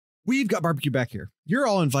We've got barbecue back here. You're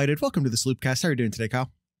all invited. Welcome to the Sloopcast. How are you doing today, Kyle?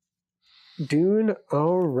 Doing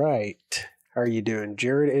all right. How are you doing,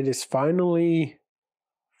 Jared? It is finally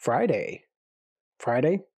Friday.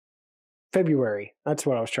 February. That's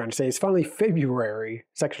what I was trying to say. It's finally February.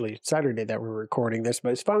 It's actually Saturday that we're recording this,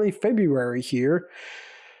 but it's finally February here.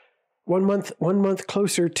 1 month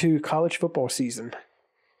closer to college football season.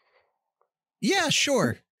 Yeah,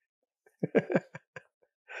 sure.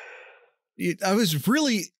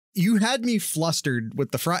 You had me flustered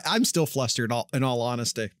with the Friday. I'm still flustered in all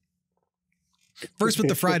honesty. First with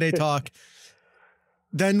the Friday talk,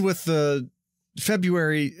 then with the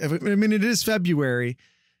February. I mean, it is February.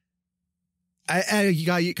 Kyle,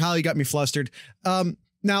 you got me flustered.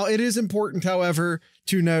 Now, it is important, however,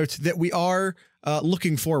 to note that we are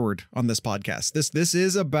looking forward on this podcast. This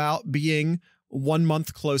is about being 1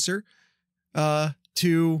 month closer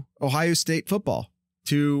to Ohio State football,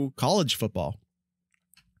 to college football.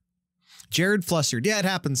 Jared flustered. Yeah, it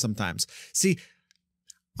happens sometimes. See,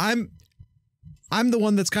 I'm the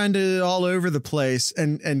one that's kind of all over the place,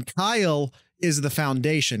 and Kyle is the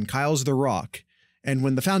foundation. Kyle's the rock. And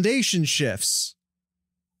when the foundation shifts,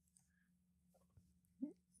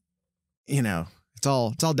 it's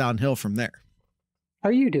all downhill from there. How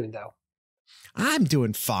are you doing, though? I'm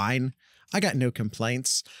doing fine. I got no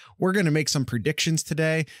complaints. We're going to make some predictions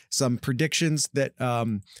today, some predictions that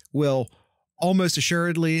will almost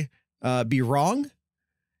assuredly be wrong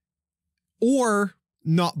or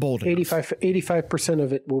not bold enough. 85%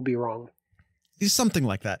 of it will be wrong. Something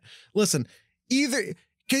like that. Listen,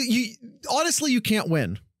 honestly, you can't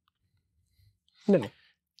win. No.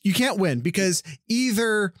 You can't win because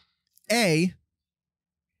either A,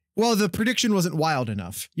 well, the prediction wasn't wild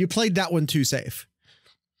enough. You played that one too safe.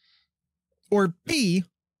 Or B,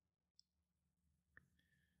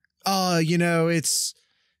 it's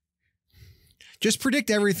just predict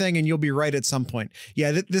everything and you'll be right at some point.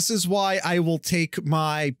 Yeah, this is why I will take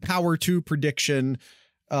my Power 2 prediction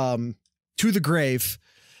to the grave.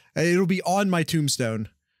 It'll be on my tombstone.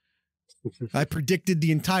 I predicted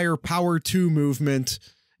the entire Power 2 movement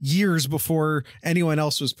years before anyone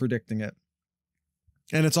else was predicting it.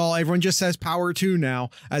 And everyone just says Power 2 now,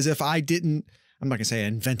 as if I'm not going to say I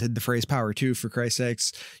invented the phrase Power 2, for Christ's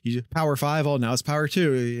sakes. Power 5, now it's Power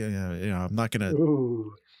 2. I'm not going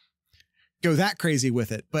to go that crazy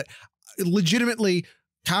with it. But legitimately,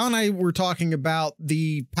 Kyle and I were talking about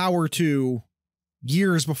the Power 2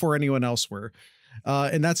 years before anyone else were.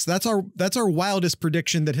 And that's our wildest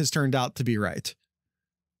prediction that has turned out to be right.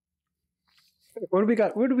 What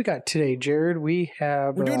do we got today, Jared? We're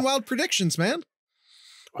doing wild predictions, man.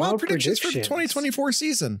 Wild predictions for the 2024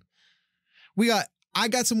 season. I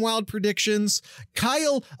got some wild predictions.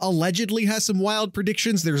 Kyle allegedly has some wild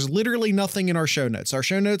predictions. There's literally nothing in our show notes. Our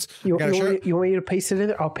show notes. You want me to paste it in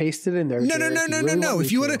there? I'll paste it in there. No.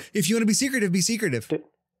 If you want to be secretive, be secretive. You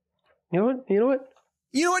know what?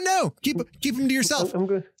 No, keep them to yourself. I'm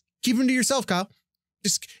good. Keep them to yourself, Kyle.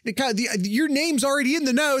 Your name's already in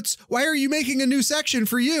the notes. Why are you making a new section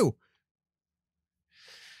for you?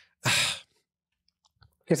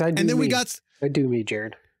 Because I do me,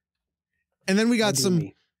 Jared. And then we got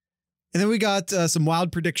some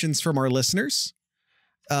wild predictions from our listeners.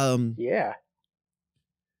 Yeah.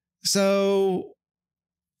 So,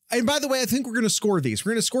 and by the way, I think we're going to score these.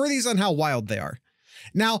 We're going to score these on how wild they are.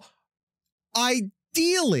 Now,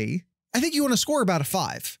 ideally, I think you want to score about a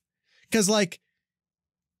 5, because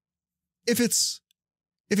if it's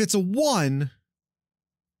a 1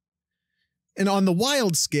 and on the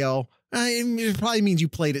wild scale, it probably means you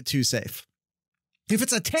played it too safe. If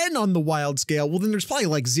it's a 10 on the wild scale, well, then there's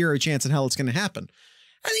probably 0 chance in hell it's going to happen.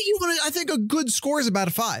 I think a good score is about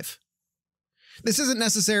a 5. This isn't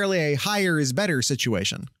necessarily a higher is better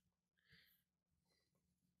situation.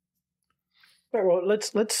 All right, well,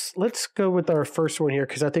 let's go with our first one here,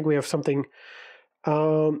 because I think we have something.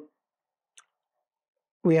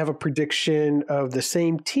 We have a prediction of the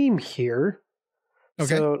same team here.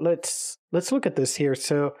 Okay. So let's look at this here.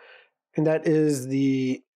 So, and that is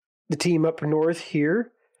the team up north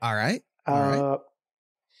here. All right.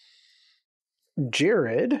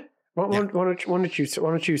 Jared, why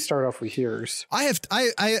don't you start off with yours? I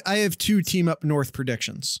have 2 team up north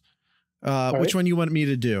predictions. Which one you want me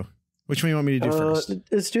to do? Which one you want me to do first?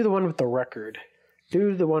 Let's do the one with the record.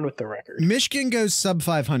 Michigan goes sub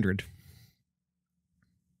 500.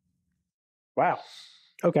 Wow.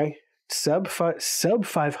 Okay. Sub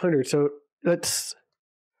 500. So let's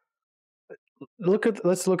look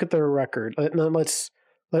at their record. Let's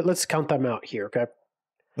count them out here. Okay.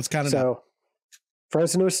 Let's count it out. So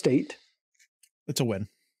Fresno State. It's a win.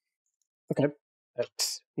 Okay.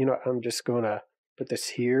 That's, I'm just going to put this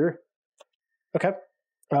here. Okay.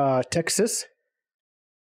 Texas.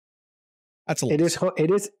 That's a loss. It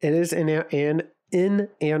is in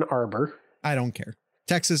Ann Arbor. I don't care.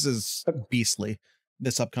 Texas is beastly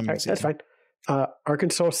this upcoming season. That's fine.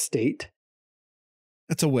 Arkansas State.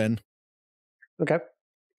 That's a win. Okay.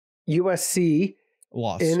 USC.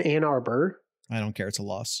 Loss. In Ann Arbor. I don't care. It's a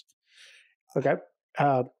loss. Okay.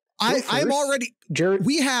 I'm already. Jared,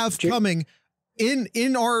 we have coming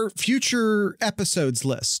in our future episodes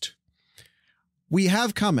list. We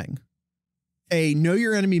have coming a Know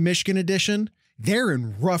Your Enemy Michigan edition. They're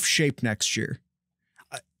in rough shape next year.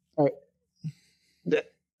 All right.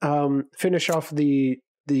 Finish off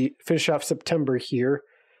September here.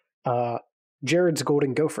 Jared's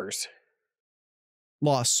Golden Gophers.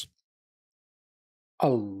 Loss. A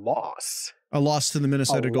loss. A loss to the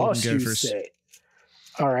Minnesota Golden Gophers. You say.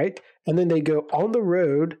 All right. And then they go on the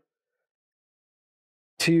road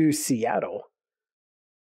to Seattle.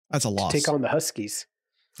 That's a loss. To take on the Huskies.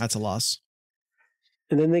 That's a loss.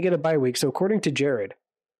 And then they get a bye week. So according to Jared,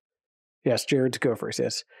 yes, Jared's Gophers,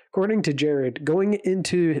 yes. According to Jared, going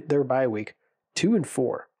into their bye week,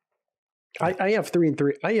 2-4. I have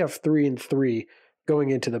 3-3. I have 3-3 going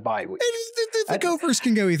into the bye week. The Gophers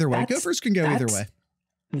can go either way. Gophers can go either way.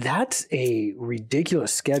 That's a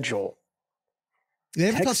ridiculous schedule. They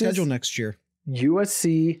have a tough schedule next year.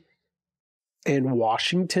 USC and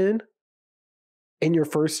Washington in your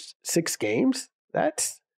first 6 games?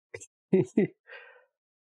 That's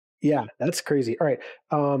yeah, that's crazy. All right.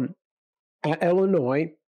 At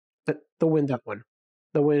Illinois, they'll win that one.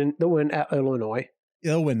 They'll win at Illinois.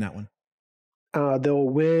 They'll win that one. They'll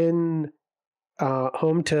win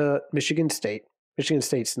home to Michigan State. Michigan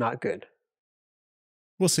State's not good.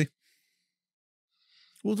 We'll see.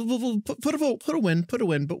 We'll put a win,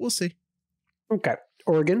 but we'll see. Okay.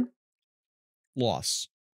 Oregon. Loss.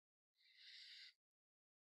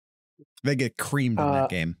 They get creamed in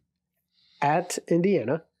that game. At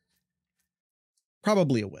Indiana.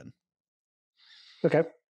 Probably a win. Okay.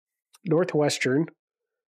 Northwestern.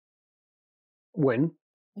 Win.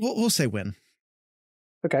 We'll say win.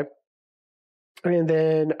 Okay. And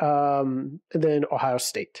then Ohio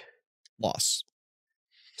State. Loss.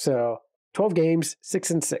 So 12 games,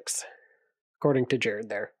 6-6, according to Jared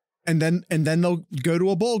there. And then they'll go to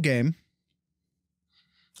a bowl game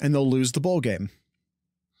and they'll lose the bowl game.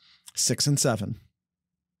 6-7.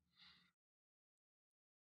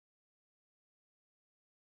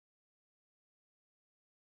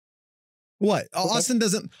 What? Okay.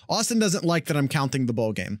 Austin doesn't like that I'm counting the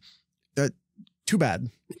bowl game. Too bad.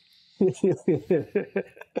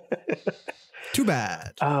 Too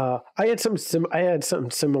bad. I had something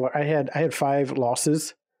similar. I had 5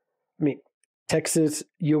 losses. I mean, Texas,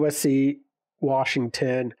 USC,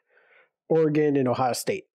 Washington, Oregon, and Ohio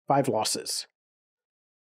State. 5 losses.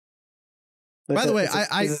 By the way,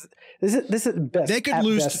 this is best. They could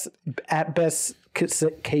lose at best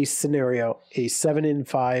case scenario, a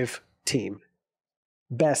 7-5 team.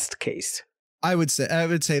 Best case. I would say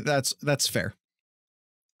that's fair.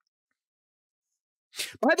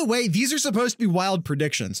 By the way, these are supposed to be wild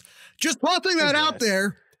predictions. Just tossing that out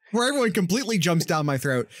there where everyone completely jumps down my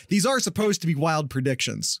throat. These are supposed to be wild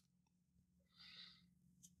predictions.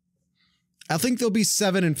 I think they'll be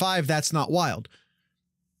 7-5. That's not wild.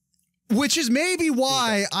 Which is maybe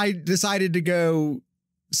why I decided to go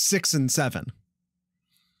 6-7.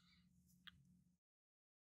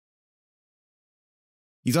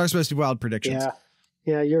 These are supposed to be wild predictions.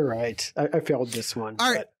 Yeah, you're right. I failed this one.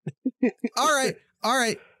 All right. All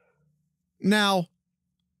right. Now,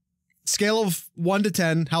 scale of 1 to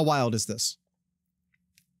 10, how wild is this?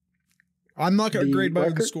 I'm not going to grade by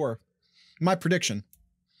the score. My prediction.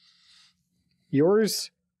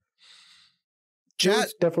 Yours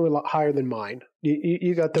definitely a lot higher than mine.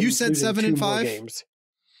 You got them. You said 7-5 games.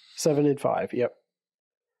 7-5. Yep.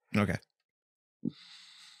 Okay.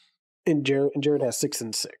 And Jared has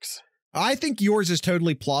 6-6. I think yours is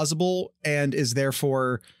totally plausible and is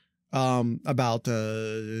therefore about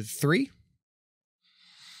 3.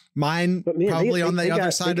 Mine probably on the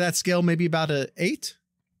other side of that scale, maybe about 8.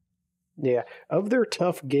 Yeah. Of their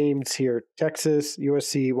tough games here, Texas,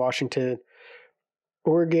 USC, Washington,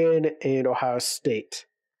 Oregon, and Ohio State.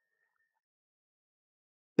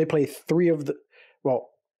 They play 3 of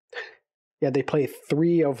they play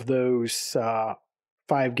 3 of those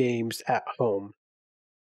 5 games at home.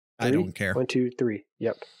 3? I don't care. 1, 2, 3.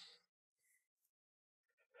 Yep.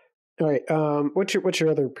 All right. What's your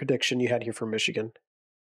other prediction you had here for Michigan?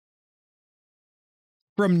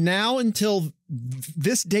 From now until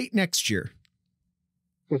this date next year,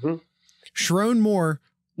 Sharon Moore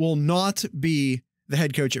will not be the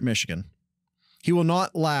head coach at Michigan. He will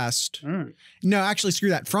not last. No, actually, screw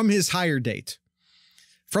that. From his hire date.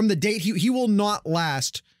 From the date, he will not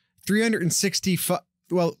last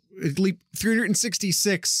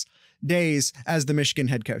 366 days as the Michigan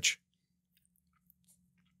head coach.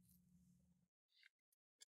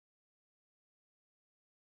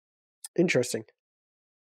 Interesting.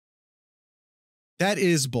 That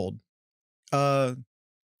is bold.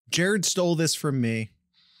 Jared stole this from me.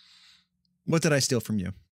 What did I steal from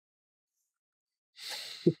you?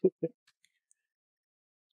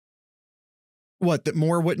 What, that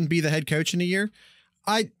Moore wouldn't be the head coach in a year?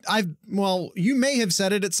 Well, you may have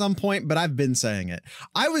said it at some point, but I've been saying it.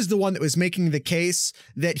 I was the one that was making the case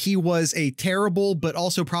that he was a terrible, but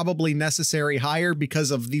also probably necessary hire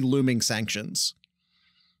because of the looming sanctions.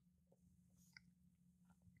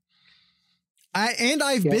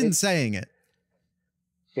 I've been saying it.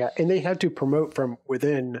 Yeah, and they had to promote from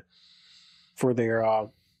within for their. I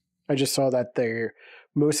just saw that they're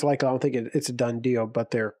most likely. I don't think it's a done deal,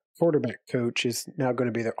 but their quarterback coach is now going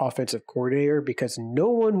to be their offensive coordinator because no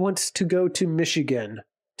one wants to go to Michigan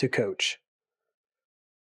to coach.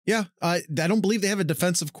 Yeah, I don't believe they have a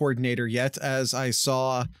defensive coordinator yet, as I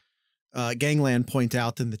saw Gangland point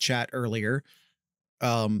out in the chat earlier.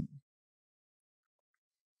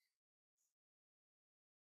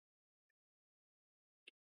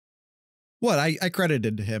 What I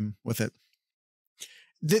credited him with it.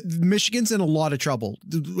 Michigan's in a lot of trouble.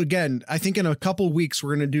 Again, I think in a couple weeks,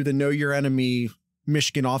 we're going to do the Know Your Enemy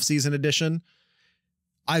Michigan offseason edition.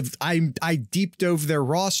 I deep dove their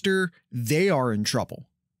roster. They are in trouble.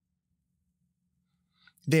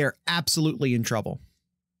 They are absolutely in trouble.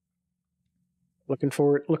 Looking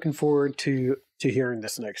forward to hearing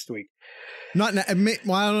this next week. Well, I don't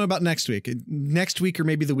know about next week. Next week or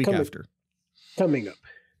maybe the week after. Coming up.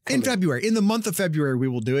 In February. In the month of February, we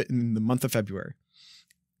will do it in the month of February.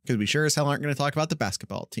 Because we sure as hell aren't going to talk about the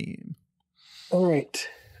basketball team. All right.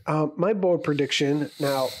 My bold prediction.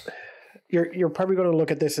 Now, you're probably going to look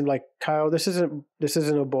at this and like, Kyle, this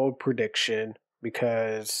isn't a bold prediction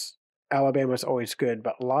because Alabama's always good,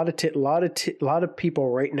 but a lot of people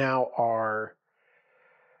right now are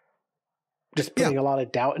just putting a lot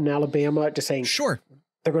of doubt in Alabama, just saying, sure,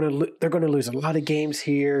 they're going to lose a lot of games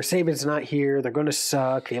here. Saban's not here. They're going to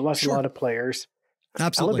suck. They lost a lot of players.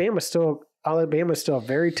 Absolutely. Alabama's still a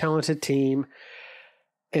very talented team,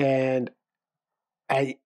 and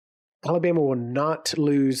Alabama will not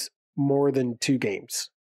lose more than 2 games.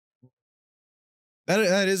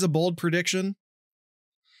 That is a bold prediction.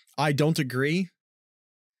 I don't agree.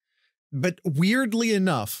 But weirdly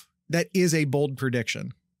enough, that is a bold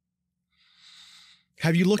prediction.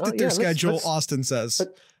 Have you looked at their schedule? Austin says.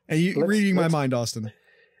 Are you reading my mind, Austin?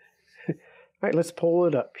 All right, let's pull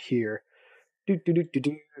it up here. They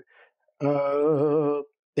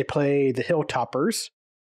play the Hilltoppers.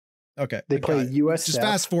 Okay. They play USF. Just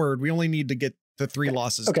fast forward. We only need to get to 3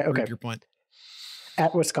 losses to prove your point.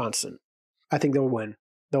 At Wisconsin. I think they'll win.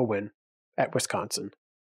 They'll win at Wisconsin.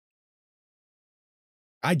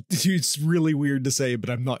 It's really weird to say, but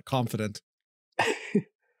I'm not confident.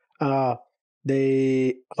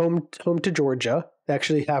 They home to Georgia. They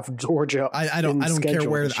actually have Georgia. I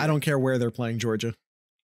don't care where they're playing Georgia.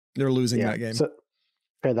 They're losing that game. So,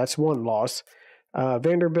 okay, that's 1 loss.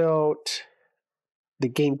 Vanderbilt, the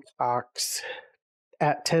Gamecocks,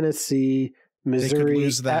 at Tennessee, Missouri, they could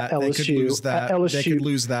lose that. at LSU. They could lose that. At LSU, they could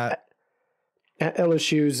lose that. At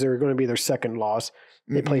LSU's, they're going to be their 2nd loss.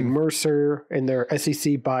 They play Mercer in their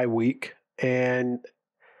SEC bye week, and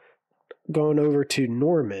going over to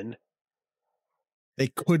Norman. They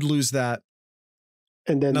could lose that.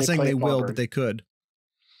 And then I'm not saying they will, Auburn. but they could.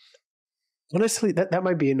 Honestly, that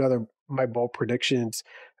might be another my bold predictions.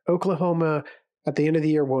 Oklahoma at the end of the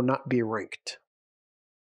year will not be ranked.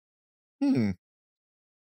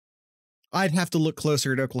 I'd have to look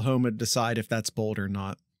closer at Oklahoma to decide if that's bold or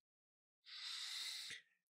not.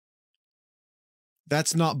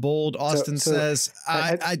 That's not bold. Austin says,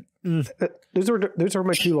 those are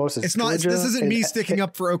my 2 losses. It's not. This isn't me sticking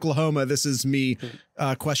up for Oklahoma. This is me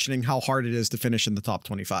questioning how hard it is to finish in the top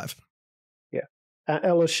 25. Yeah,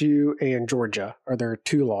 LSU and Georgia are their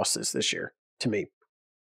 2 losses this year to me.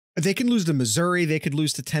 They can lose to Missouri. They could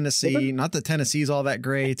lose to Tennessee. Not that Tennessee's all that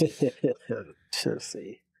great.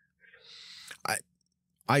 Tennessee.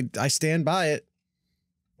 I stand by it.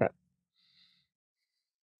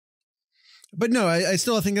 But no, I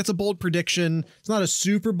still think that's a bold prediction. It's not a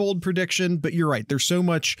super bold prediction, but you're right. There's so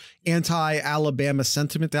much anti-Alabama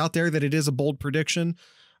sentiment out there that it is a bold prediction.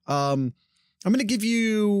 I'm going to give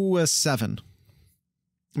you a 7. I'm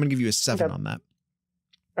going to give you a 7 on that.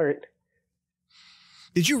 All right.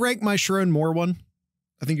 Did you rank my Sharon Moore one?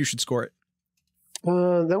 I think you should score it.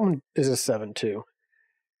 That one is a 7 too.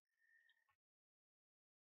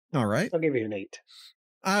 All right. I'll give you an 8.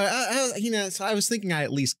 So I was thinking I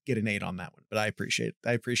at least get an 8 on that one, but I appreciate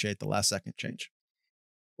the last second change.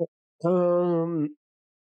 What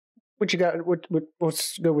you got?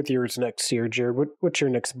 Let's go with yours next here, Jared. What's your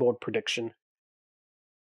next bold prediction?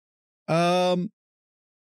 I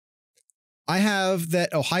have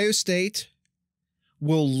that Ohio State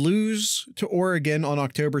will lose to Oregon on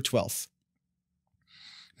October 12th,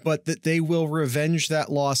 but that they will revenge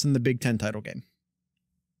that loss in the Big Ten title game.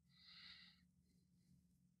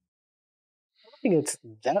 I don't think it's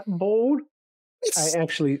that bold.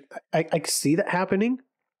 I see that happening.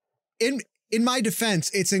 In my defense,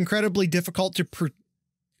 it's incredibly difficult to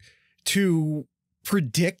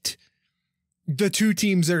predict the two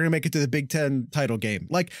teams that are going to make it to the Big Ten title game.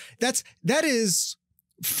 Like that is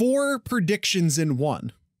 4 predictions in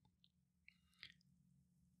one.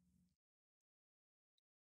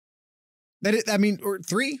 Or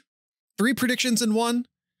three predictions in one.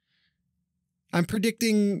 I'm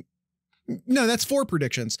predicting. No, that's 4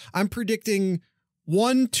 predictions. I'm predicting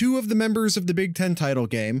 2 of the members of the Big Ten title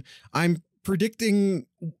game. I'm predicting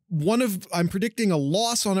a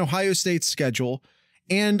loss on Ohio State's schedule,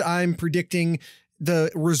 and I'm predicting the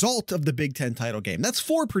result of the Big Ten title game. That's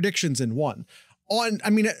 4 predictions in one.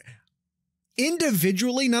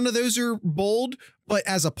 Individually, none of those are bold, but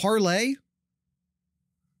as a parlay,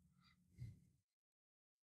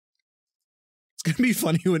 it's going to be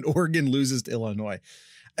funny when Oregon loses to Illinois.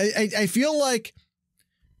 I feel like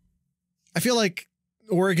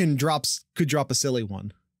Oregon could drop a silly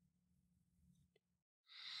one.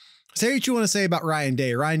 Say what you want to say about Ryan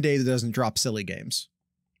Day. Ryan Day doesn't drop silly games.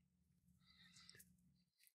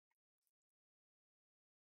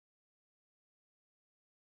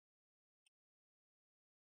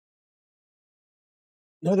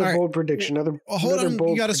 Another bold prediction. Hold on.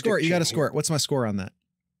 You got to score it. You got to score it. What's my score on that?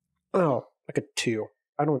 Oh, like a 2.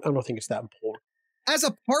 I don't think it's that bold. As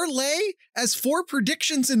a parlay, as 4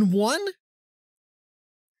 predictions in one.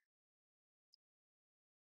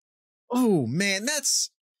 Oh man,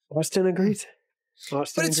 that's. Austin agrees.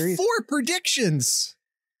 But it's 4 predictions.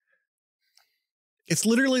 It's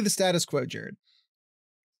literally the status quo, Jared.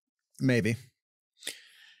 Maybe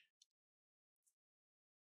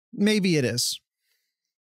it is.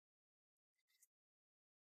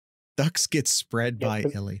 Ducks get spread by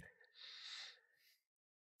Illy.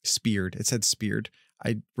 Speared. It said speared.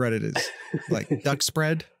 I read it as like duck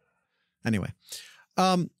spread. Anyway.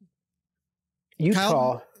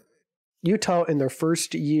 Utah in their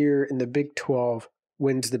first year in the Big 12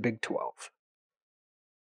 wins the Big 12.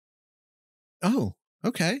 Oh,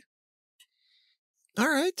 okay. All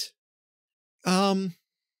right. The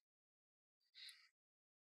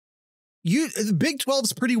Big 12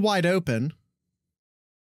 is pretty wide open.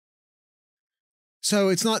 So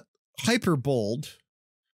it's not hyper bold,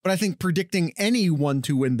 but I think predicting anyone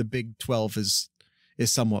to win the Big 12 is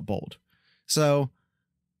somewhat bold. So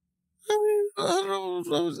I'll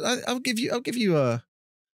give you a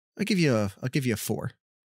 4.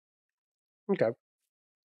 Okay.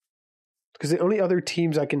 Because the only other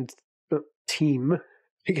teams I can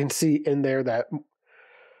see in there that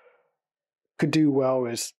could do well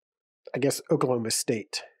is, I guess, Oklahoma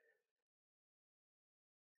State.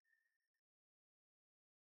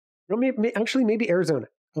 Maybe Arizona.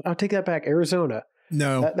 I'll take that back. Arizona.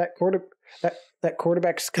 No, that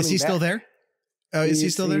quarterback's coming. Is he back. Still there? Oh, is he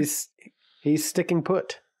still there? He's sticking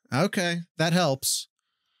put. Okay, that helps.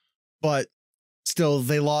 But still,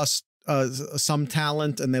 they lost some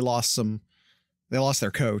talent, and they lost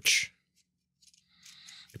their coach.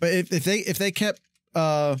 But if they kept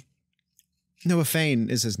Noah Fane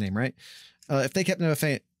is his name, right? If they kept Noah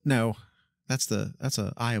Fane, no, that's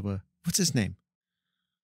a Iowa. What's his name?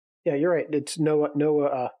 Yeah, you're right. It's Noah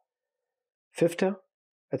Fifto,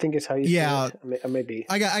 I think is how you say it. I may be.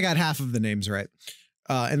 I got half of the names right.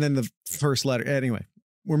 And then the first letter. Anyway,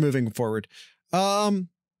 we're moving forward. I'm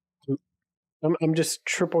just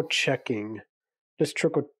triple checking.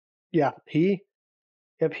 Yeah, he's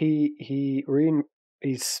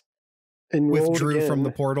enrolled withdrew again from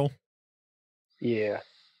the portal. Yeah.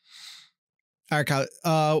 All right, Kyle.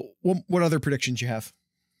 What other predictions you have?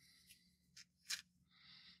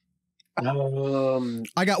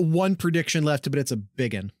 I got 1 prediction left, but it's a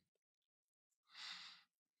big one.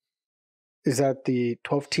 Is that the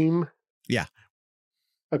 12 team? Yeah.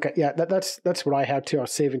 Okay. Yeah. That's what I had too. I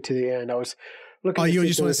was saving to the end. I was looking. Oh, you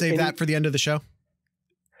just want to save that for the end of the show?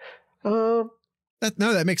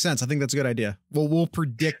 That makes sense. I think that's a good idea. Well, we'll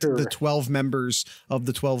predict the 12 members of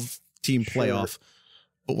the 12 team playoff,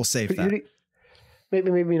 but we'll save that.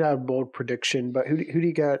 maybe not a bold prediction, but who do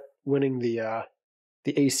you got winning the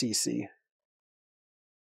ACC?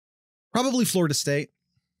 Probably Florida State.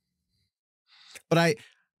 But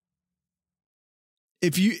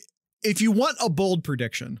if you want a bold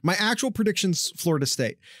prediction, my actual prediction's Florida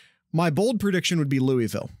State. My bold prediction would be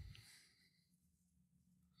Louisville.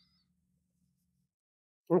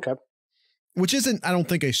 Okay. Which isn't, I don't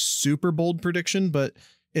think, a super bold prediction, but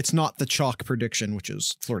it's not the chalk prediction, which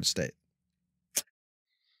is Florida State.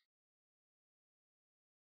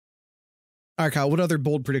 All right, Kyle, what other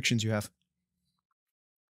bold predictions you have?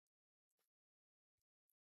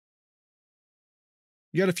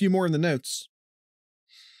 You got a few more in the notes.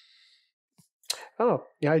 Oh,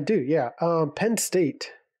 yeah, I do. Yeah. Penn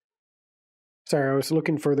State. Sorry, I was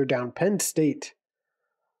looking further down. Penn State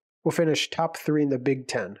will finish top 3 in the Big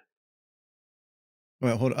Ten.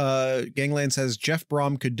 Well, hold. Gangland says Jeff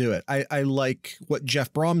Brom could do it. I like what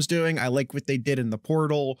Jeff Brom's doing. I like what they did in the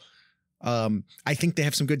portal. I think they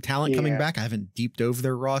have some good talent coming back. I haven't deep dove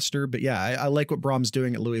their roster, but yeah, I like what Brom's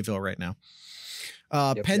doing at Louisville right now.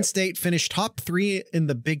 Penn State finished top 3 in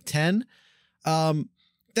the Big Ten.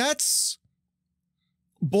 That's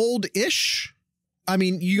bold-ish. I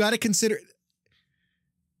mean, you got to consider.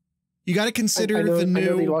 I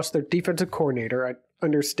know they lost their defensive coordinator. I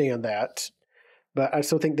understand that, but I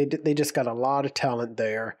still think they just got a lot of talent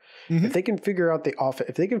there. Mm-hmm. If they can figure out the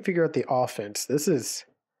offense, this is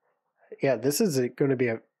going to be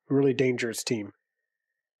a really dangerous team.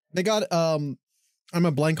 They got I'm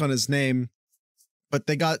a blank on his name, but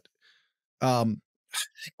they got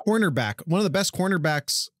cornerback, one of the best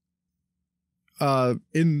cornerbacks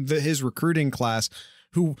in his recruiting class,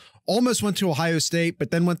 who almost went to Ohio State,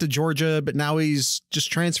 but then went to Georgia, but now he's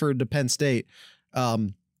just transferred to Penn State.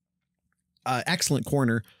 Excellent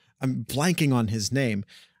corner. I'm blanking on his name.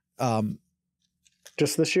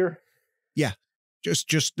 Just this year? Yeah.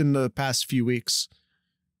 Just in the past few weeks.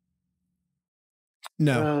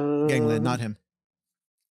 No, Gangland, not him.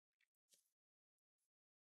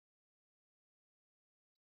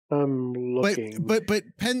 I'm looking. But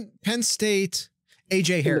Penn State,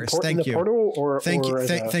 AJ Harris. Thank you. Portal or thank you.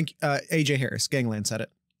 AJ Harris. Gangland said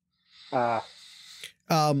it.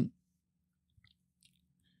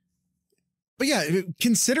 But yeah,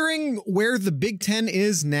 considering where the Big Ten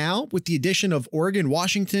is now, with the addition of Oregon,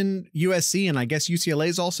 Washington, USC, and I guess UCLA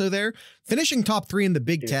is also there, finishing top 3 in the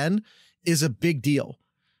Big Ten is a big deal.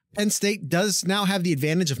 Penn State does now have the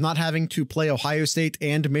advantage of not having to play Ohio State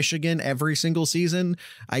and Michigan every single season.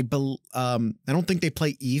 I don't think they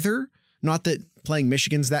play either. Not that playing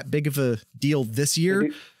Michigan's that big of a deal this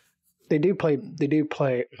year. They do play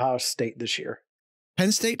Ohio State this year.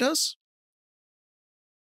 Penn State does?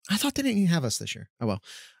 I thought they didn't even have us this year. Oh, well.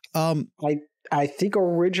 I think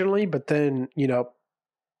originally, but then,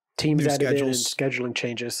 teams added schedules. in and scheduling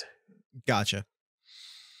changes. Gotcha.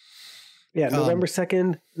 Yeah, November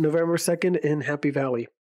 2nd in Happy Valley.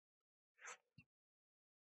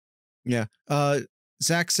 Yeah.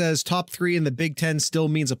 Zach says top 3 in the Big Ten still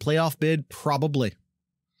means a playoff bid. Probably.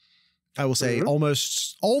 I will say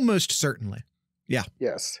almost certainly. Yeah.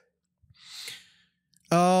 Yes.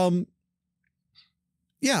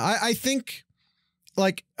 Yeah, I think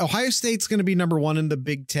like Ohio State's going to be number 1 in the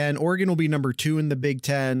Big Ten. Oregon will be number 2 in the Big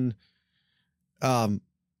Ten. Then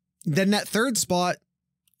that third spot,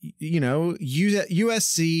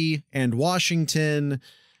 USC and Washington.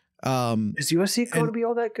 Is USC going to be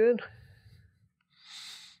all that good?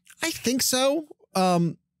 I think so.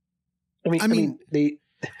 I'm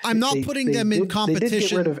not putting them in competition. They did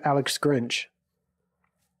get rid of Alex Grinch.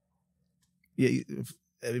 Yeah,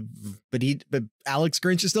 but Alex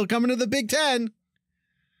Grinch is still coming to the Big Ten.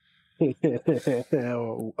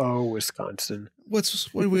 Wisconsin.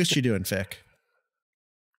 What was you doing, Fick?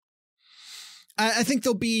 I think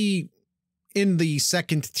they'll be in the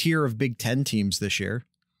second tier of Big Ten teams this year.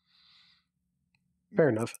 Fair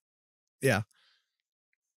enough. Yeah.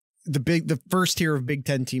 The first tier of Big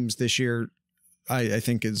Ten teams this year, I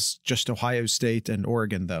think, is just Ohio State and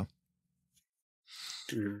Oregon, though.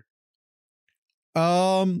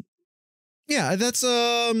 Yeah, that's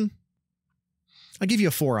I'll give you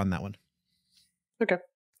a 4 on that one. Okay.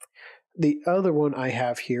 The other one I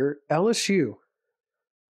have here, LSU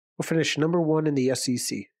will finish number 1 in the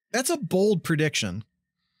SEC. That's a bold prediction.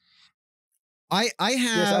 I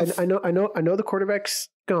have. Yes, I know the quarterback's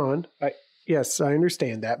gone. Yes, I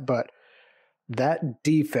understand that, but that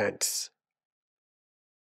defense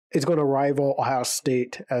is going to rival Ohio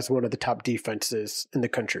State as one of the top defenses in the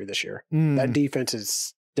country this year. That defense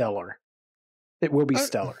is stellar. It will be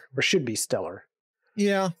stellar, or should be stellar.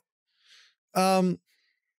 Yeah.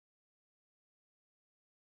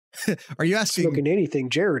 Are you asking? Smoking anything,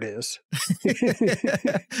 Jared is. I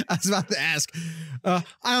was about to ask. I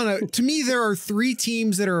don't know. To me, there are 3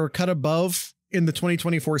 teams that are cut above in the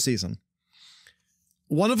 2024 season.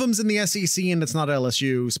 One of them's in the SEC, and it's not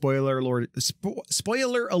LSU. Spoiler alert!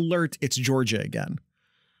 Spoiler alert! It's Georgia again.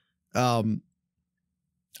 I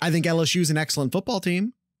think LSU is an excellent football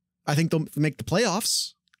team. I think they'll make the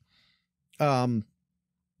playoffs.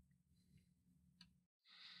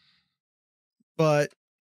 But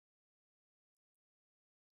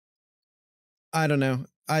I don't know.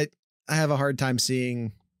 I have a hard time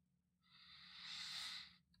seeing.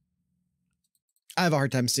 I have a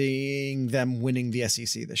hard time seeing them winning the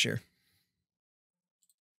SEC this year.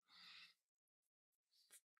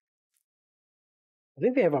 I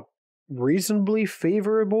think they have a reasonably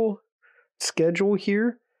favorable schedule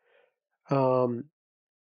here. Yeah,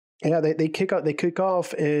 they kick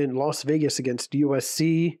off in Las Vegas against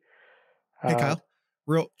USC. Hey Kyle,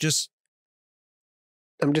 I'm just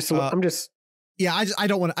yeah. I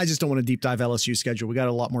just don't want to deep dive LSU schedule. We got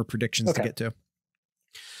a lot more predictions to get to.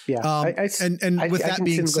 Yeah, with that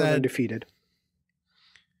being said, undefeated.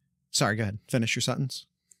 Sorry, go ahead. Finish your sentence.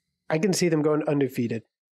 I can see them going undefeated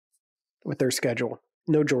with their schedule.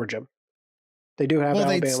 No Georgia. They do have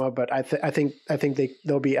Alabama, but I think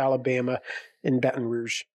they'll be Alabama in Baton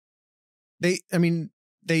Rouge.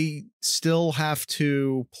 They still have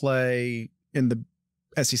to play in the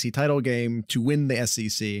SEC title game to win the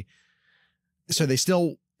SEC. So they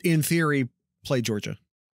still, in theory, play Georgia.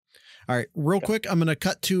 All right, real quick, I'm going to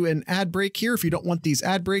cut to an ad break here. If you don't want these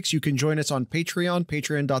ad breaks, you can join us on Patreon,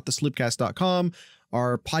 patreon.thesloopcast.com.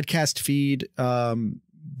 Our podcast feed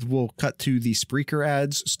will cut to the Spreaker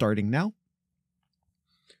ads starting now.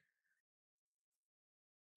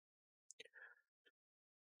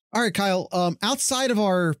 All right, Kyle, outside of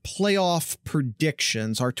our playoff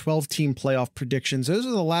predictions, our 12-team playoff predictions, those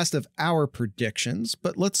are the last of our predictions,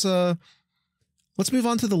 but let's move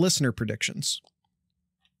on to the listener predictions.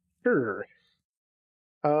 Sure.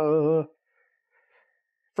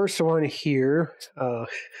 First one here,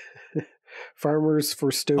 Farmers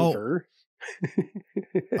for Stover.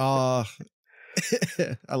 I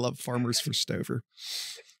love Farmers for Stover.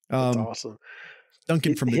 That's awesome.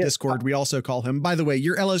 Duncan from the Discord, we also call him. By the way,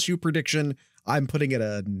 your LSU prediction, I'm putting it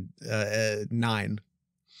a 9.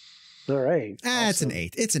 All right. Awesome. It's an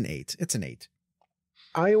 8. It's an 8. It's an 8.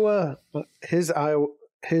 Iowa, his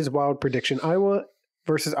wild prediction, Iowa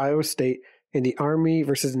versus Iowa State and the Army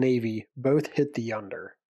versus Navy both hit the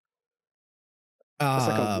under. That's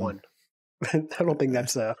like a 1. I don't think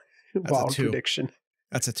that's a wild prediction.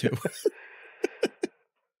 That's a 2.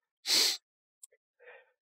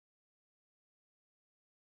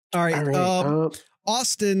 All right.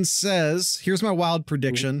 Austin says, here's my wild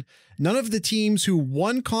prediction. None of the teams who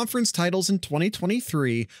won conference titles in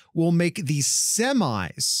 2023 will make the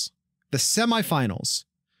semifinals.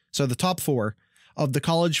 So the top 4 of the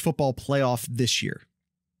college football playoff this year.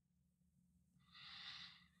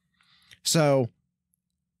 So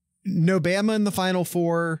no Bama in the Final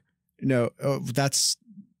Four. No, that's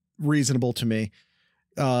reasonable to me.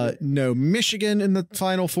 No Michigan in the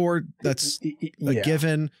Final Four. That's a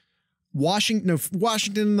given. Washington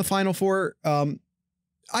in the Final Four.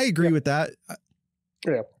 I agree with that.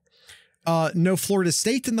 Yeah. No Florida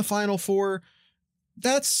State in the Final Four.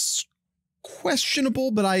 That's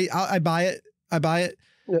questionable, but I buy it. I buy it.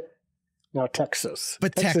 Yep. Now Texas.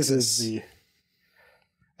 But Texas is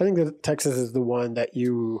I think that Texas is the one that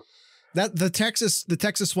the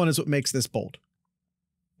Texas one is what makes this bold.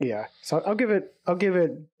 Yeah. So I'll give it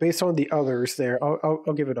based on the others there.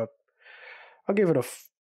 I'll give it a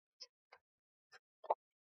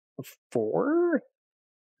 4.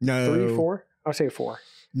 No. 3, 4. I'll say 4.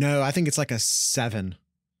 No, I think it's like a 7.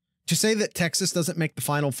 To say that Texas doesn't make the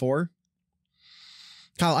Final Four,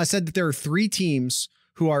 Kyle, I said that there are 3 teams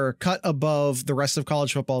who are cut above the rest of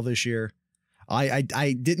college football this year. I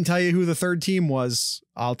didn't tell you who the 3rd team was.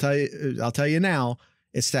 I'll tell you now.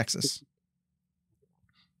 It's Texas.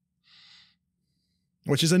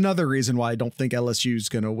 Which is another reason why I don't think LSU is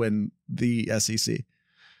going to win the SEC.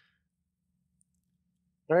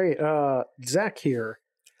 All right, Zach here.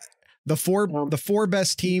 The four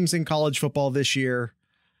best teams in college football this year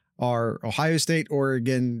are Ohio State,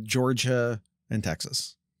 Oregon, Georgia, and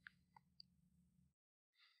Texas.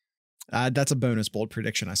 That's a bonus bold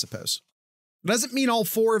prediction, I suppose. It doesn't mean all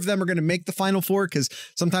 4 of them are going to make the Final Four, because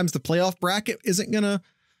sometimes the playoff bracket isn't gonna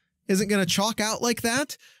chalk out like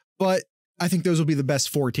that. But I think those will be the best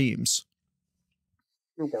 4 teams.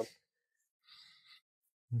 Okay.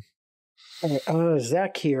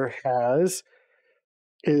 Zach here has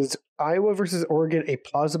Is Iowa versus Oregon a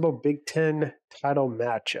plausible Big Ten title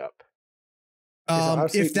matchup?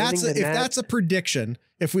 If that's a prediction,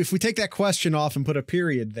 if we take that question off and put a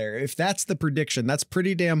period there, if that's the prediction, that's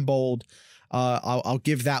pretty damn bold. I'll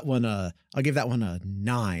give that one a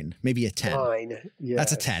 9, maybe a 10. 9. Yes.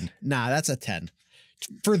 That's a 10. Nah, that's a 10.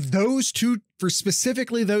 For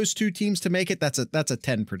specifically those two teams to make it, that's a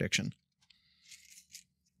 10 prediction.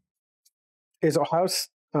 Is Ohio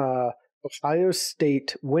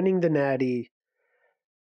State winning the Natty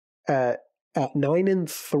at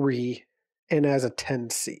 9-3 and as a 10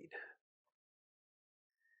 seed?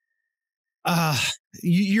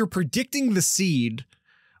 You're predicting the seed,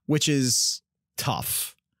 which is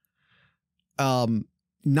tough.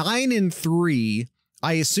 9-3.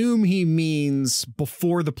 I assume he means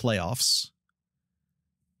before the playoffs.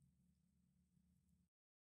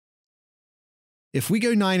 If we go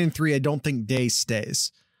 9-3, I don't think Day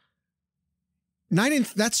stays.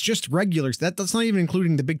 That's just regulars. That's not even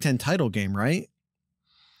including the Big Ten title game, right?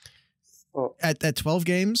 Well, at 12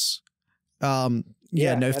 games. No.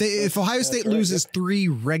 If Ohio State loses 3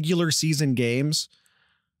 regular season games,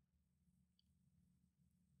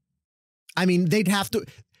 I mean, they'd have to.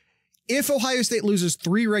 If Ohio State loses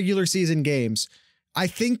 3 regular season games, I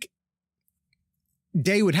think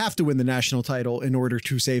Day would have to win the national title in order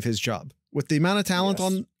to save his job. With the amount of talent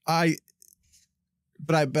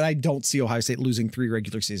but I don't see Ohio State losing 3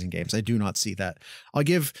 regular season games. I do not see that.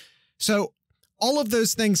 So all of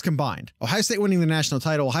those things combined, Ohio State winning the national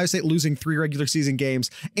title, Ohio State losing 3 regular season games,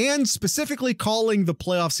 and specifically calling the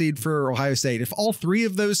playoff seed for Ohio State. If all 3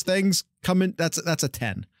 of those things come in, that's a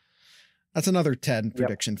 10. That's another 10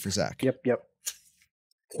 prediction for Zach. Yep.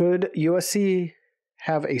 Could USC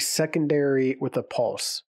have a secondary with a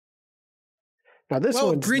pulse? Now this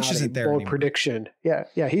one's Grinch not isn't a there bold anymore. prediction.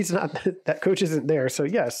 Yeah, he's not. That coach isn't there. So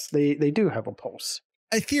yes, they do have a pulse.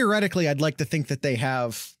 Theoretically, I'd like to think that they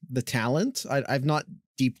have the talent. I've not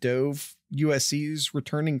deep dove USC's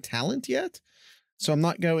returning talent yet, so I'm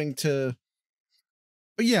not going to.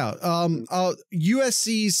 But yeah,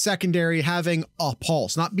 USC's secondary having a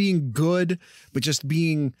pulse, not being good, but just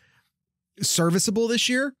being serviceable this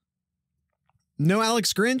year. No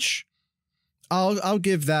Alex Grinch. I'll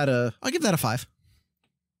give that a 5.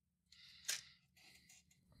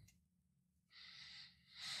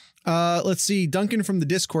 Let's see. Duncan from the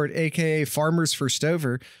Discord, aka Farmers for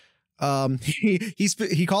Stover.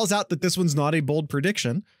 He calls out that this one's not a bold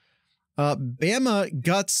prediction. Bama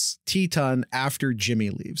guts Teton after Jimmy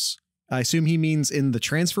leaves. I assume he means in the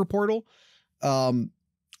transfer portal. That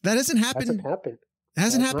hasn't happened.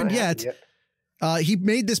 Hasn't happened yet. He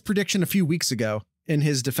made this prediction a few weeks ago in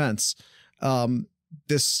his defense.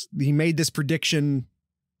 He made this prediction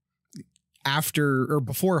after or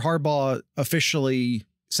before Harbaugh officially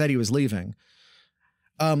said he was leaving.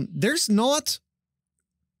 There's not,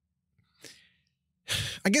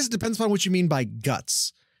 I guess it depends on what you mean by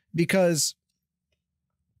guts, because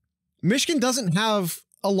Michigan doesn't have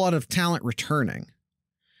a lot of talent returning.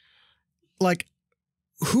 Like,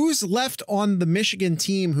 who's left on the Michigan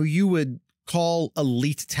team who you would call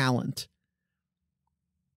elite talent?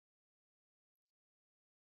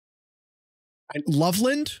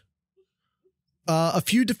 Loveland, a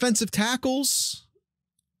few defensive tackles.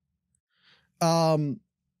 They're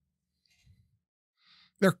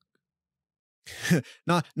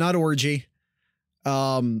not Orgy.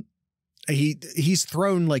 He's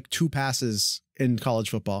thrown like 2 passes in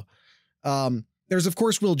college football. There's of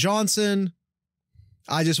course Will Johnson.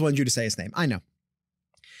 I just wanted you to say his name. I know.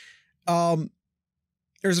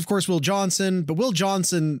 There's of course Will Johnson, but Will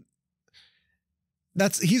Johnson,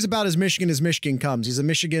 he's about as Michigan comes. He's a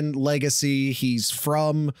Michigan legacy. He's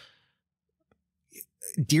from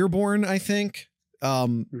Dearborn, I think.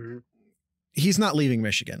 He's not leaving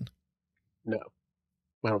Michigan. No,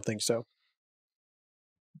 I don't think so.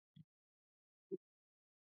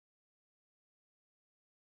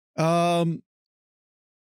 All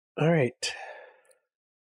right.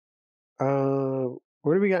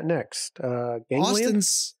 Where do we got next?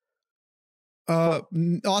 Austin's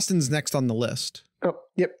next on the list. Oh,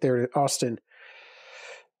 yep, there it is. Austin.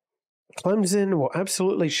 Clemson will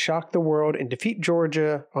absolutely shock the world and defeat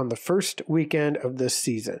Georgia on the first weekend of this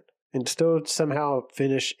season and still somehow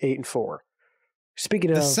finish 8-4.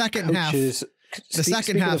 Speaking of the second coaches,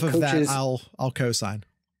 half of that, I'll co-sign.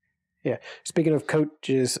 Yeah. Speaking of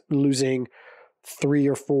coaches losing 3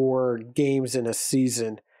 or 4 games in a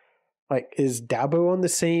season, like, is Dabo on the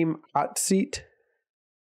same hot seat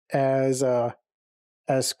as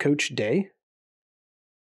Coach Day?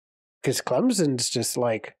 Because Clemson's just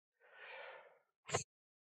like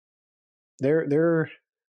they're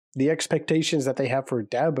the expectations that they have for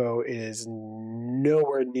Dabo is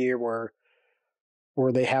nowhere near where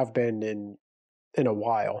they have been in a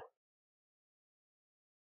while.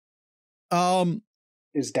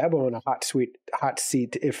 Is Dabo in a hot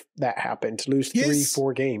seat if that happens? Lose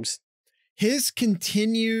 3-4 games. His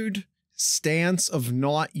continued stance of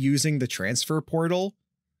not using the transfer portal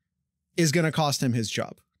is going to cost him his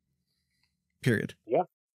job. Period. Yeah.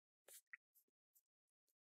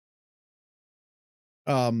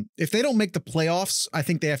 If they don't make the playoffs, I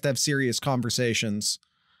think they have to have serious conversations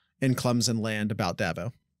in Clemson land about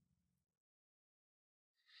Dabo.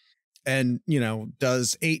 And,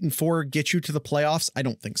 does 8-4 get you to the playoffs? I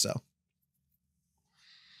don't think so.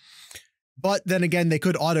 But then again, they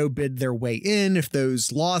could auto bid their way in if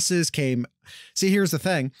those losses came. See, here's the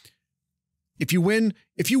thing. If you win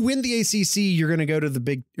the ACC, you're going to go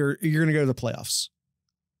to you're going to go to the playoffs.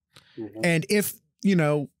 Mm-hmm. And if,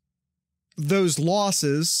 those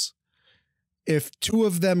losses, if two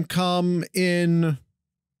of them come in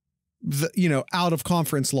out of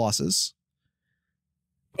conference losses,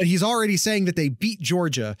 but he's already saying that they beat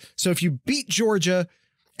Georgia. So if you beat Georgia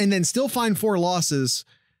and then still find 4 losses,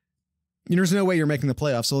 there's no way you're making the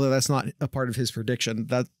playoffs, although that's not a part of his prediction.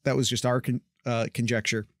 That was just our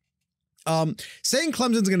conjecture. Saying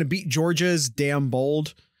Clemson's going to beat Georgia is damn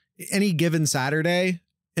bold any given Saturday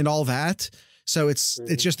and all that. So it's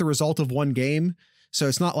just the result of one game. So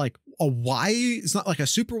it's not like it's not like a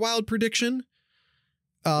super wild prediction.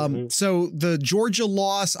 So the Georgia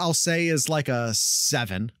loss, I'll say, is like a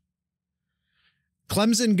 7.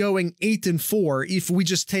 Clemson going 8-4, if we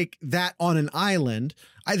just take that on an island,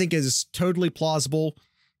 I think is totally plausible.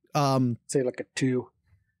 Say like a 2,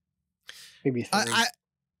 maybe 3.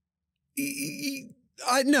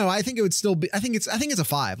 No, I think it would still be. I think it's a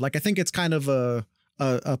 5. Like I think it's kind of a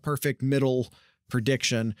perfect middle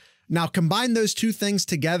prediction. Now combine those two things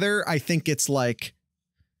together, I think it's like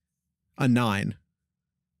a 9,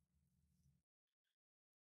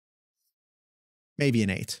 maybe an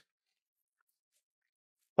 8.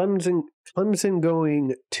 Clemson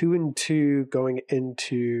going 2-2 going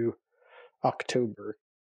into October.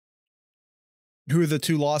 Who are the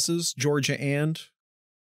 2 losses? Georgia and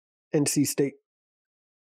NC State.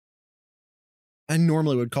 I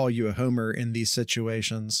normally would call you a homer in these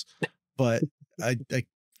situations, but I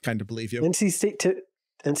kind of believe you. NC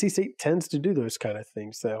State tends to do those kind of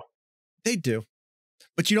things, though. They do,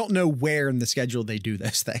 but you don't know where in the schedule they do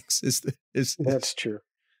those things. That's true.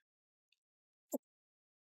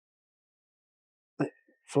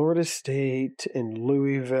 Florida State and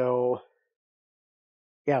Louisville.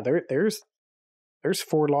 Yeah, there's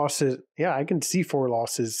 4 losses. Yeah, I can see 4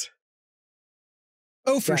 losses.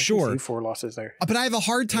 Oh, for sure. I can see 4 losses there. But I have a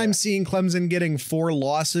hard time seeing Clemson getting 4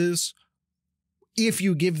 losses if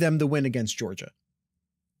you give them the win against Georgia.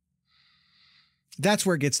 That's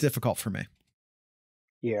where it gets difficult for me.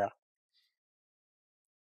 Yeah.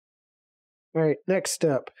 All right, next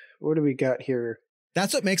up, what do we got here?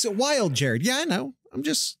 That's what makes it wild, Jared. Yeah, I know. I'm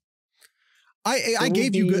just I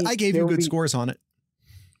gave you good scores on it.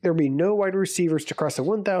 There will be no wide receivers to cross the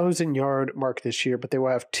 1,000-yard mark this year, but they will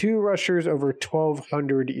have 2 rushers over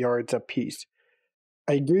 1,200 yards apiece.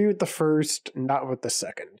 I agree with the first, not with the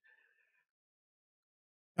second.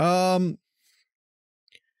 I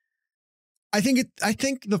think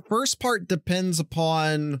the first part depends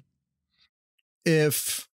upon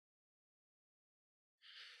if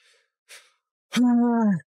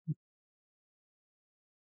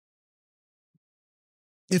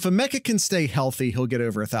Emeka can stay healthy, he'll get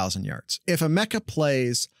over 1,000 yards. If Emeka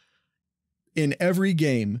plays in every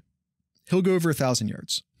game, he'll go over 1,000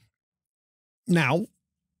 yards. Now,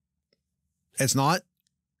 it's not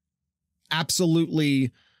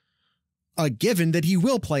absolutely a given that he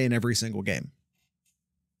will play in every single game.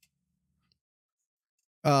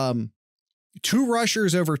 2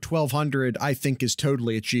 rushers over 1,200, I think, is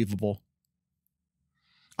totally achievable.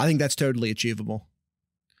 I think that's totally achievable.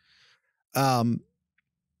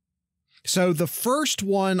 So the first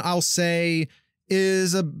one I'll say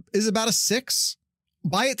is about a 6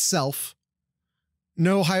 by itself.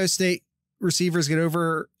 No Ohio State receivers get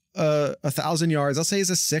over 1,000 yards. I'll say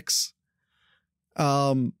is a 6.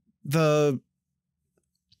 The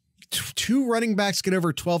 2 running backs get over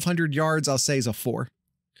 1,200 yards. I'll say is a 4.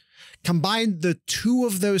 Combine the 2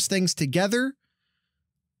 of those things together,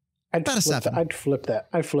 about a 7. I'd flip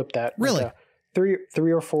that. Really? Like 3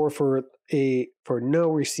 or 4 for no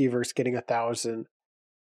receivers getting 1,000,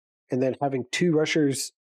 and then having 2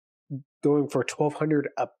 rushers going for 1,200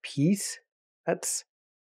 apiece. That's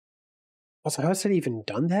also, how's it even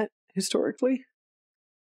done that historically?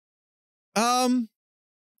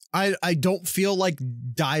 I don't feel like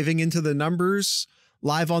diving into the numbers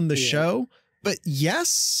live on the show, but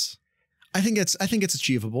yes, I think it's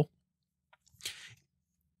achievable.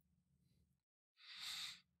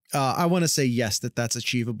 I want to say yes, that's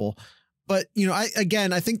achievable. But,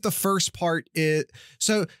 I think the first part is,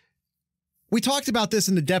 so we talked about this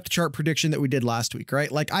in the depth chart prediction that we did last week,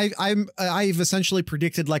 right? Like I've essentially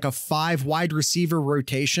predicted like a 5 wide receiver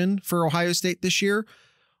rotation for Ohio State this year.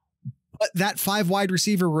 But that 5 wide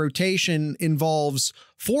receiver rotation involves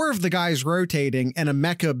 4 of the guys rotating and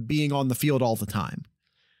Emeka being on the field all the time.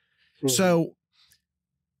 Mm-hmm. So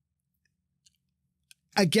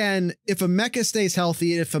again, if Emeka stays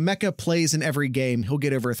healthy, if Emeka plays in every game, he'll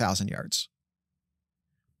get over 1,000 yards.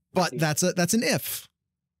 But that's an if.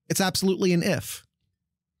 It's absolutely an if.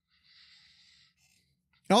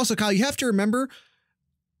 And also, Kyle, you have to remember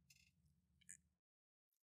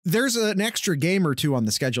there's an extra game or 2 on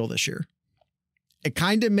the schedule this year. It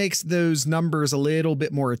kind of makes those numbers a little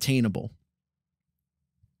bit more attainable.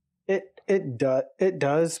 It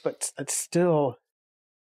does, but it's still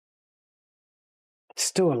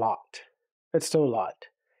a lot. It's still a lot.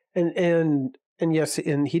 And yes,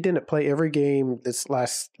 and he didn't play every game this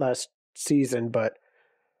last season, but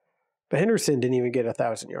Henderson didn't even get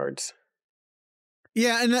 1,000 yards.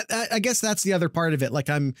 Yeah, and I guess that's the other part of it. Like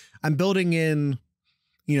I'm building in,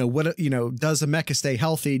 does Emeka stay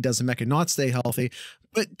healthy? Does Emeka not stay healthy?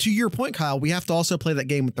 But to your point, Kyle, we have to also play that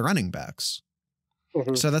game with the running backs.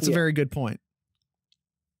 Mm-hmm. So that's a very good point.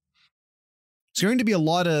 It's going to be a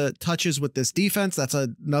lot of touches with this defense. That's a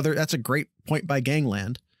great point by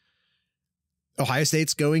Gangland. Ohio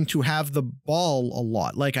State's going to have the ball a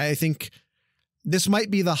lot. Like, I think this might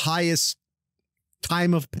be the highest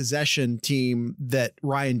time of possession team that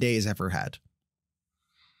Ryan Day has ever had.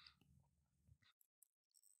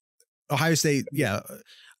 Ohio State,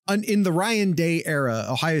 in the Ryan Day era,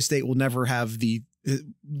 Ohio State will never have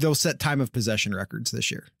they'll set time of possession records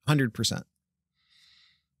this year. 100%.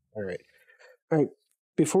 All right.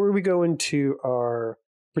 Before we go into our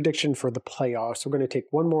prediction for the playoffs, we're going to take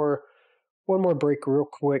one more break real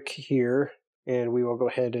quick here, and we will go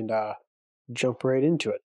ahead and jump right into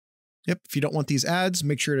it. Yep. If you don't want these ads,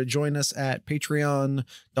 make sure to join us at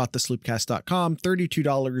patreon.thesloopcast.com.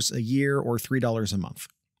 $32 a year or $3 a month.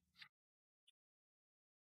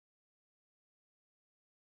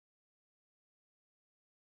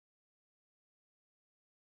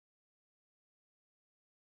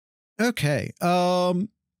 Okay. We're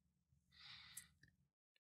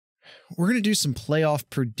going to do some playoff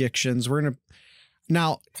predictions.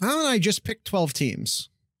 Now, Kyle and I just picked 12 teams.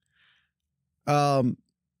 Austin,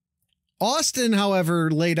 however,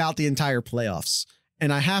 laid out the entire playoffs,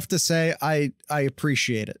 and I have to say, I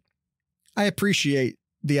appreciate it. I appreciate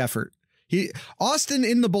the effort. Austin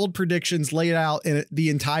in the bold predictions laid out the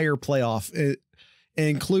entire playoff,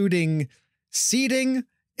 including seeding,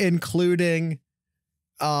 including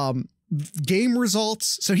game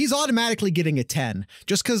results. So he's automatically getting a 10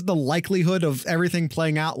 just because the likelihood of everything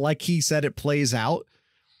playing out like he said it plays out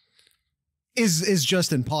is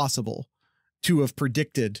just impossible to have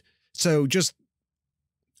predicted. So just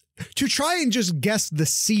to try and just guess the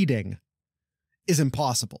seeding is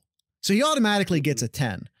impossible. So he automatically gets a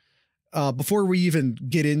 10 before we even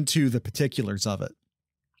get into the particulars of it.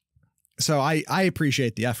 So I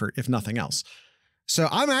appreciate the effort, if nothing else. So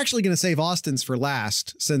I'm actually going to save Austin's for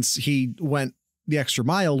last since he went the extra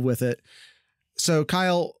mile with it. So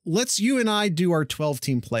Kyle, you and I do our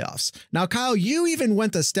 12-team playoffs. Now, Kyle, you even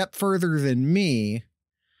went a step further than me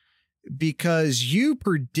because you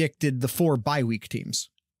predicted the 4 bye week teams.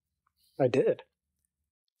 I did.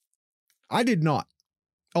 I did not.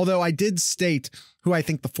 Although I did state who I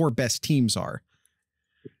think the 4 best teams are.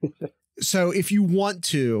 So if you want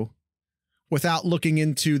to, without looking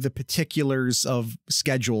into the particulars of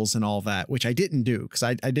schedules and all that, which I didn't do because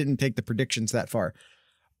I didn't take the predictions that far.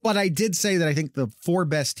 But I did say that I think the 4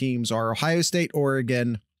 best teams are Ohio State,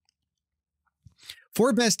 Oregon.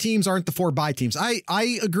 4 best teams aren't the 4 bye teams.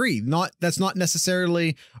 I agree. That's not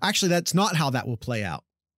necessarily, actually, that's not how that will play out.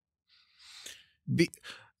 They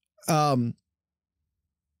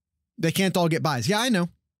can't all get byes. Yeah, I know.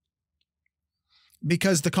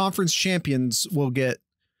 Because the conference champions will get,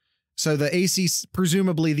 so the ACC,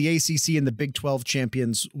 presumably the ACC and the Big 12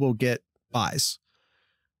 champions will get byes.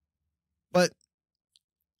 But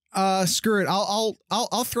screw it.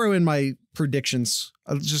 I'll throw in my predictions.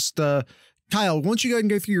 I'll just Kyle, why don't you go ahead and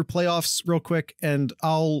go through your playoffs real quick, and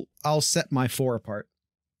I'll set my 4 apart.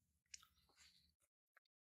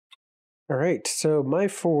 All right. So my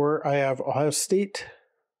 4, I have Ohio State,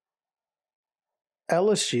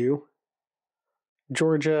 LSU,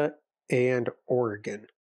 Georgia, and Oregon.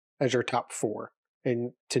 as your top 4.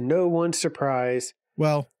 And to no one's surprise,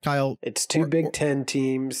 well, Kyle, it's 2 Big Ten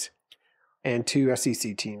teams and 2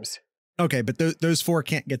 SEC teams. Okay, but those 4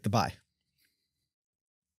 can't get the bye.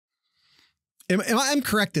 I'm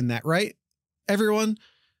correct in that, right? Everyone,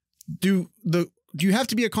 do you have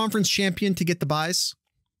to be a conference champion to get the byes?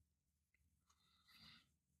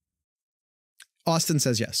 Austin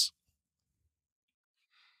says yes.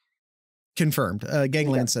 Confirmed.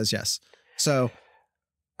 Gangland says yes. So,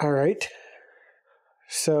 all right.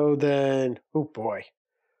 So then, oh boy.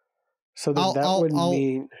 So then that would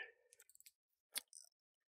mean.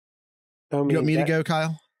 You want me to go,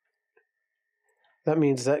 Kyle? That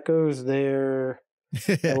means that goes there.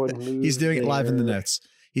 That would move. He's doing it live in the notes.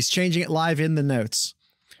 He's changing it live in the notes.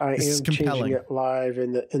 I am changing it live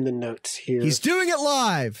in the notes here. He's doing it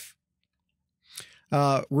live.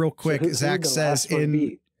 Real quick, so Zach says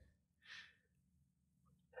in.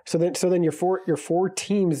 So then your four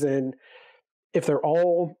teams then, if they're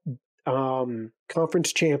all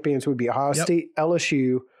conference champions, would be Ohio State,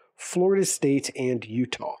 LSU, Florida State, and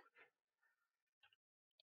Utah.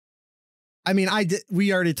 I mean,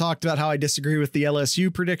 we already talked about how I disagree with the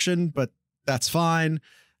LSU prediction, but that's fine.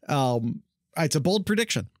 It's a bold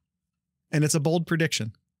prediction, and it's a bold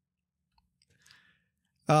prediction.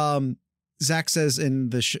 Zach says in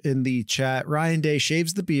the chat, Ryan Day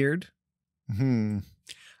shaves the beard.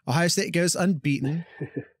 Ohio State goes unbeaten.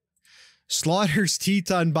 Slaughters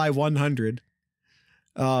Teton by 100.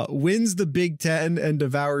 Wins the Big Ten and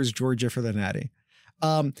devours Georgia for the Natty.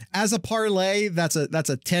 As a parlay, that's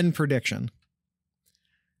a 10 prediction.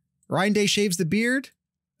 Ryan Day shaves the beard.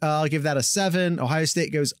 I'll give that a 7. Ohio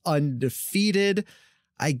State goes undefeated.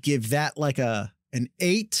 I give that like an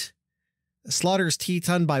 8. Slaughters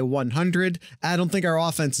Teton by 100. I don't think our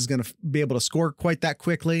offense is going to be able to score quite that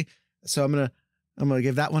quickly. So I'm going to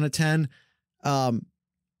give that one a 10.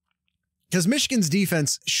 Because Michigan's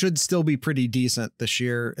defense should still be pretty decent this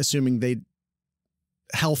year, assuming they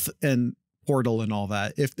health and portal and all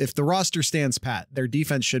that. If the roster stands pat, their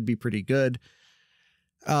defense should be pretty good.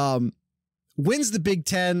 Wins the Big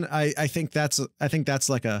Ten. I think that's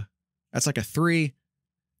like a 3.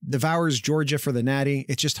 Devours Georgia for the Natty.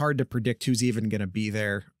 It's just hard to predict who's even going to be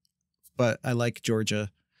there, but I like Georgia.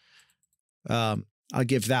 I'll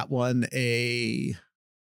give that one a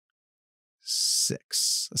 7.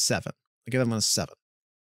 I give that one a 7.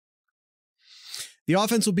 The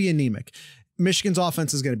offense will be anemic. Michigan's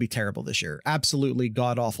offense is going to be terrible this year. Absolutely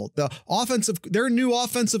god awful. Their new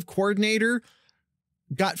offensive coordinator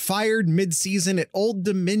got fired mid-season at Old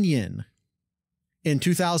Dominion in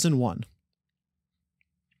 2001.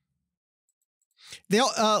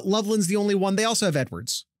 Loveland's the only one. They also have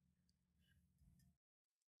Edwards.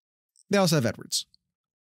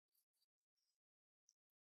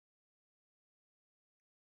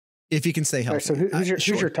 If he can stay healthy. Right, so who's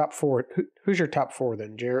your top 4? Who's your top 4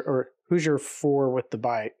 then, Jared? Or who's your 4 with the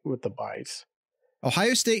byes?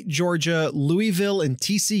 Ohio State, Georgia, Louisville, and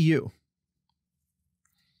TCU.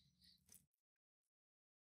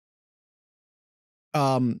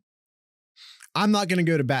 I'm not going to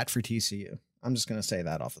go to bat for TCU. I'm just going to say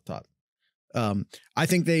that off the top. I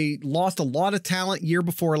think they lost a lot of talent year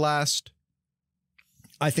before last.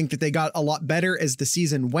 I think that they got a lot better as the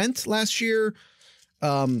season went last year.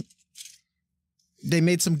 They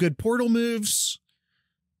made some good portal moves.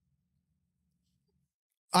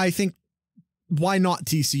 I think why not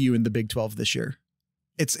TCU in the Big 12 this year?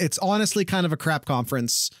 It's honestly kind of a crap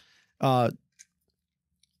conference. I'm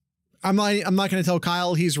not going to tell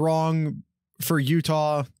Kyle he's wrong for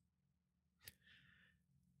Utah.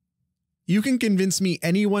 You can convince me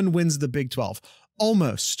anyone wins the Big 12.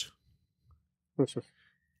 Almost.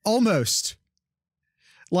 Almost.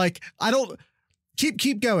 Like, I don't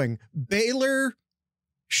keep going. Baylor,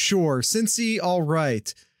 sure. Cincy, all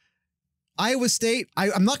right. Iowa State,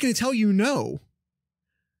 I'm not going to tell you no.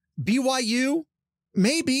 BYU,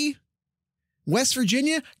 maybe. West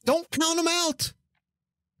Virginia, don't count them out.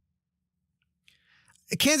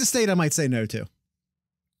 Kansas State, I might say no to.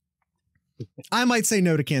 I might say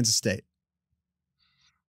no to Kansas State.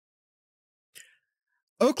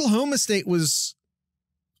 Oklahoma State was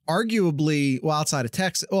arguably, well, outside of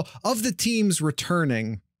Texas, well, of the teams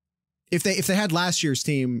returning, if they had last year's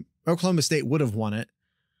team, Oklahoma State would have won it.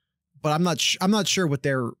 But I'm not sure what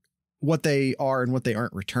they are and what they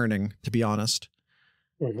aren't returning, to be honest.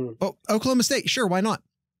 Mm-hmm. Oh, Oklahoma State, sure, why not?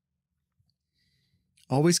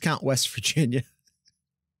 Always count West Virginia.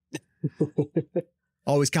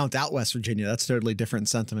 Always count out West Virginia. That's totally different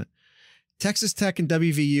sentiment. Texas Tech and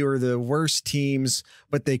WVU are the worst teams,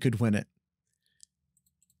 but they could win it.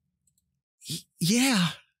 Yeah.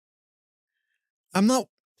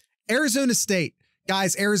 Arizona State.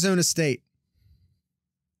 Guys, Arizona State.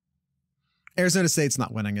 Arizona State's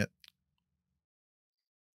not winning it.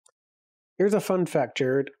 Here's a fun fact,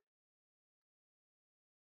 Jared.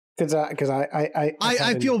 Because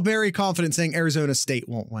I feel very confident saying Arizona State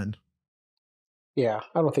won't win. Yeah,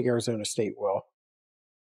 I don't think Arizona State will.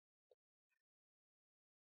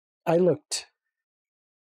 I looked,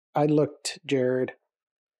 Jared,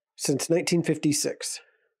 since 1956.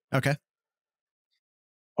 Okay.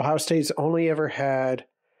 Ohio State's only ever had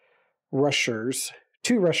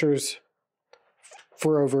two rushers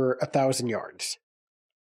for over 1,000 yards.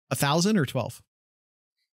 1,000 or 12?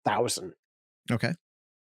 1,000. Okay.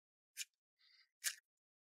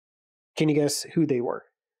 Can you guess who they were?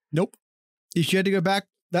 Nope. If you had to go back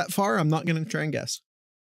that far, I'm not going to try and guess.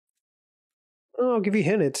 Oh, I'll give you a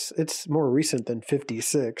hint. It's more recent than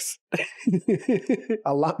 56.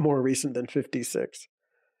 A lot more recent than 56.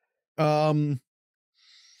 Anybody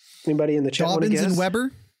in the chat want to guess? Dobbins and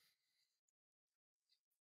Weber?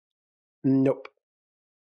 Nope.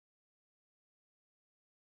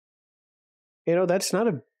 That's not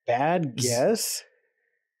a bad guess.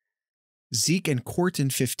 Zeke and Court in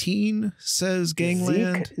 15, says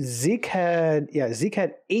Gangland. Zeke had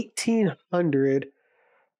 1,800,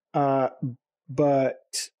 but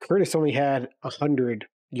Curtis only had 100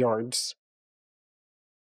 yards.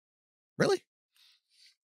 Really?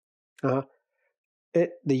 The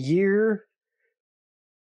year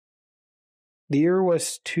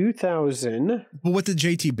was 2000. But what did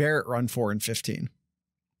JT Barrett run for in 15?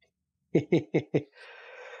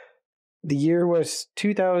 The year was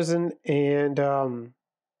 2000 and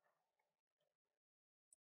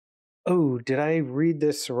did I read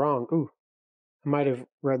this wrong? I might have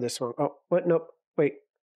read this wrong. Oh, what? Nope. Wait.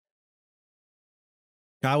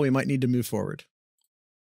 Kyle, we might need to move forward.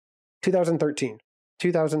 2013.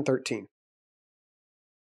 2013?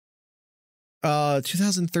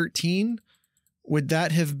 Would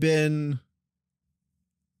that have been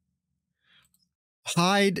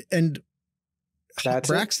Hyde and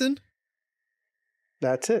Braxton?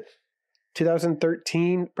 That's it.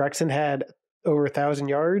 2013, Braxton had over 1,000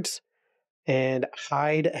 yards and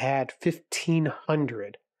Hyde had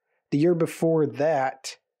 1,500. The year before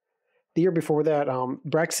that,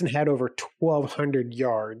 Braxton had over 1,200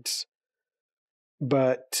 yards,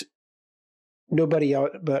 but nobody else,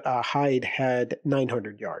 but Hyde had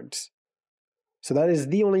 900 yards. So that is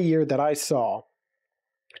the only year that I saw.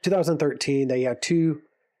 2013, they had two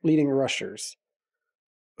leading rushers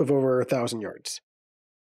of over 1,000 yards.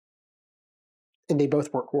 And they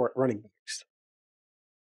both weren't running backs.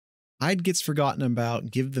 Hyde gets forgotten about.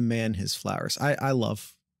 Give the man his flowers. I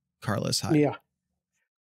love Carlos Hyde. Yeah.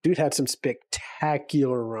 Dude had some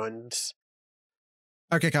spectacular runs.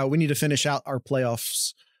 Okay, Kyle, we need to finish out our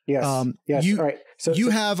playoffs. Yes. Yes. All right. So you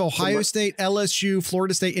have Ohio State, LSU,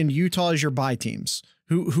 Florida State, and Utah as your bye teams.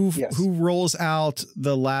 Who rolls out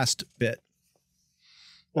the last bit?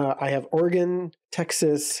 I have Oregon,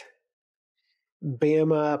 Texas,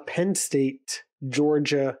 Bama, Penn State,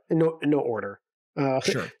 Georgia, no order.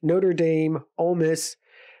 Sure. Notre Dame, Ole Miss,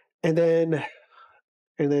 and then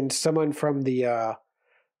someone from the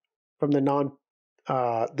non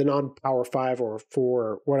Power 5 or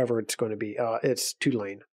 4, whatever it's going to be. It's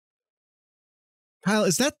Tulane. Kyle,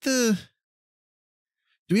 is that do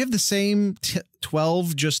we have the same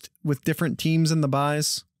 12 just with different teams in the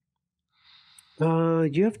buys?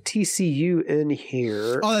 You have TCU in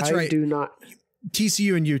here. Oh, that's right. I do not.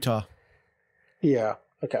 TCU and Utah. Yeah.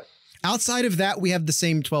 Okay. Outside of that, we have the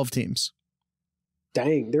same 12 teams.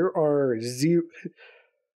 Dang, there are zero.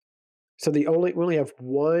 So we only have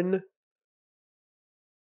one.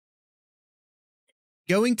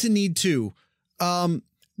 Going to need two.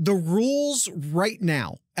 The rules right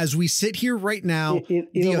now, as we sit here right now,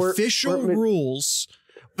 the official rules.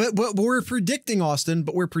 But we're predicting, Austin,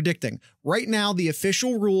 but we're predicting. Right now, the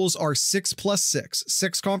official rules are 6 plus 6.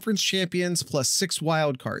 6 conference champions plus 6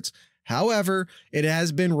 wild cards. However, it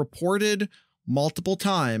has been reported multiple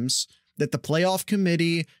times that the playoff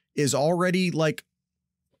committee is already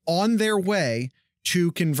on their way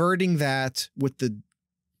to converting that with the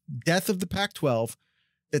death of the Pac-12,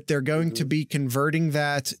 that they're going to be converting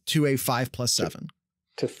that to a 5 plus 7.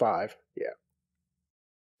 To 5, yeah.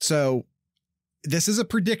 So this is a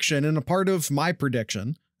prediction, and a part of my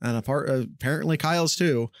prediction, and a part apparently Kyle's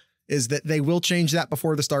too, is that they will change that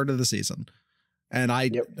before the start of the season. And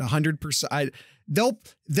 100%,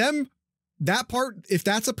 that part, if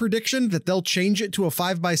that's a prediction that they'll change it to a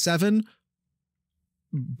 5 by 7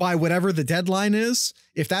 by whatever the deadline is,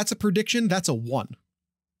 if that's a prediction, that's a 1.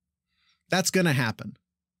 That's going to happen.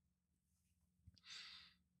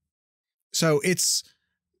 So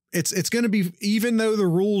It's going to be, even though the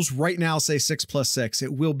rules right now say 6+6,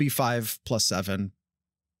 it will be 5+7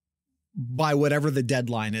 by whatever the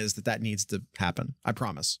deadline is that needs to happen. I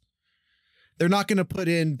promise. They're not going to put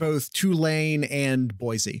in both Tulane and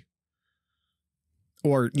Boise,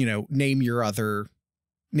 or, name your other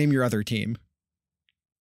team.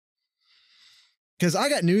 Because I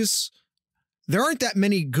got news. There aren't that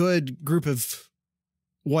many good group of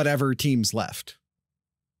whatever teams left.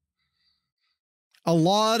 A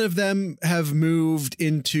lot of them have moved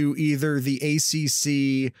into either the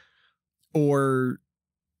ACC or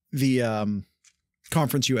the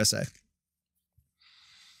Conference USA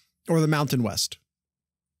or the Mountain West.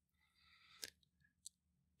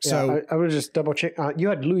 So I would just double check. You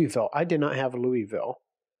had Louisville. I did not have Louisville.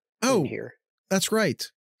 Oh, here. That's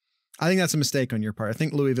right. I think that's a mistake on your part. I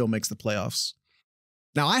think Louisville makes the playoffs.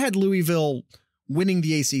 Now, I had Louisville winning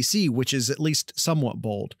the ACC, which is at least somewhat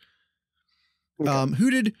bold. Okay.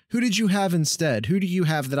 Who did you have instead? Who do you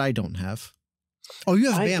have that I don't have? Oh,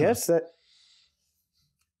 you have Bama. I guess that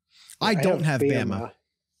I don't have Bama.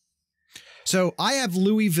 So I have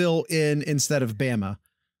Louisville in instead of Bama.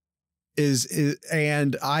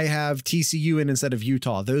 And I have TCU in instead of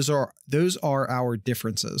Utah. Those are our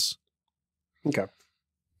differences. Okay.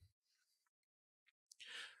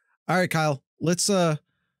 All right, Kyle. Let's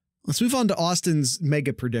move on to Austin's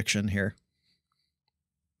mega prediction here.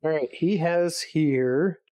 All right, he has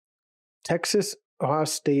here Texas, Ohio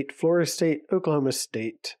State, Florida State, Oklahoma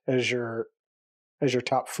State as your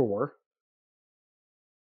top 4.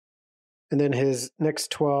 And then his next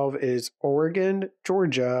 12 is Oregon,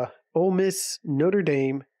 Georgia, Ole Miss, Notre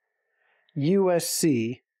Dame,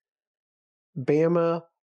 USC, Bama,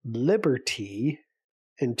 Liberty,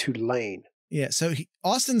 and Tulane. Yeah, so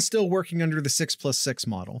Austin's still working under the 6+6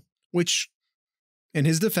 model, which, in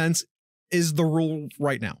his defense, is the rule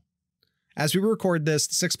right now. As we record this,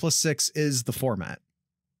 6+6 is the format.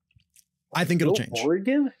 I think it'll change.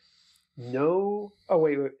 Oregon? No. Oh,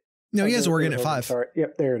 wait. No, he has Oregon at 5. Sorry.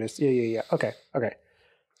 Yep, there it is. Yeah. Okay.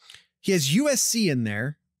 He has USC in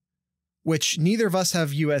there, which neither of us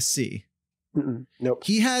have USC. Nope.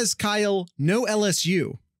 He has, Kyle, no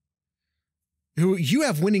LSU, who you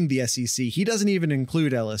have winning the SEC. He doesn't even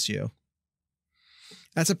include LSU.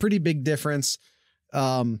 That's a pretty big difference.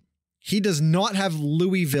 He does not have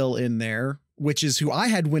Louisville in there, which is who I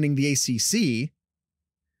had winning the ACC.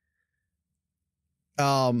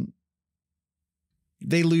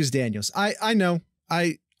 They lose Daniels. I know.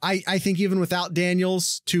 I think even without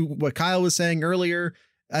Daniels, to what Kyle was saying earlier,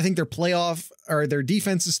 I think their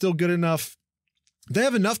defense is still good enough. They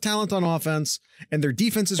have enough talent on offense, and their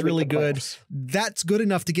defense is really good. That's good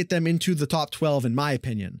enough to get them into the top 12, in my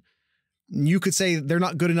opinion. You could say they're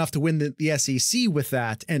not good enough to win the SEC with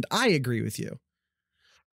that, and I agree with you.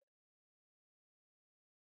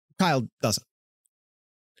 Kyle doesn't.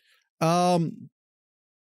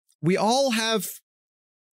 We all have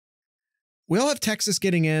Texas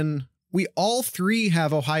getting in. We all three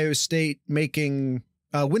have Ohio State winning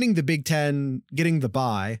the Big Ten, getting the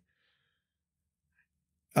bye.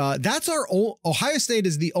 That's our Ohio State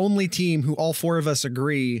is the only team who all 4 of us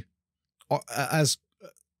agree as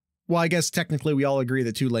well. I guess technically we all agree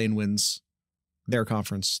that Tulane wins their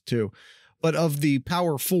conference too, but of the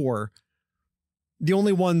Power 4, the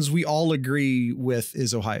only ones we all agree with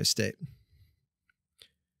is Ohio State.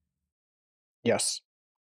 Yes.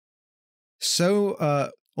 So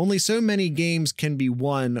only so many games can be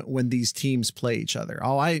won when these teams play each other.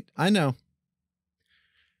 Oh, I know.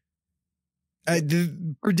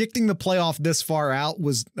 Predicting the playoff this far out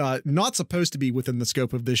was not supposed to be within the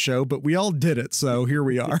scope of this show, but we all did it. So here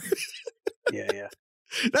we are. Yeah.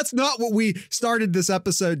 That's not what we started this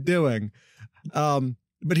episode doing.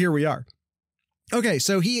 But here we are. Okay.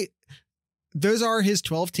 So those are his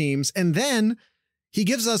 12 teams. And then he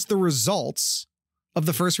gives us the results of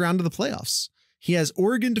the first round of the playoffs. He has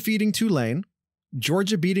Oregon defeating Tulane,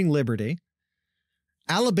 Georgia beating Liberty,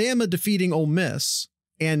 Alabama defeating Ole Miss,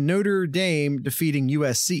 and Notre Dame defeating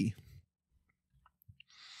USC.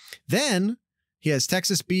 Then he has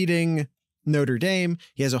Texas beating Notre Dame.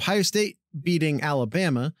 He has Ohio State beating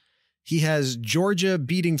Alabama. He has Georgia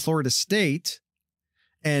beating Florida State,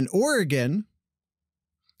 and Oregon.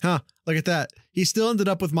 Look at that. He still ended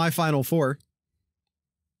up with my Final Four.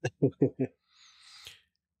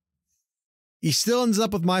 He still ends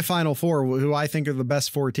up with my Final Four, who I think are the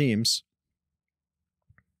best 4 teams.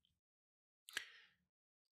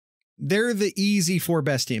 They're the easy 4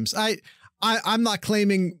 best teams. I'm not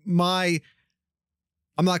claiming my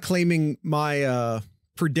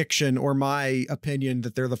prediction or my opinion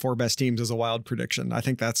that they're the 4 best teams as a wild prediction. I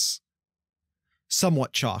think that's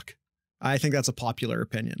somewhat chalk. I think that's a popular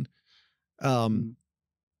opinion. Then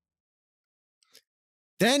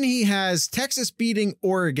he has Texas beating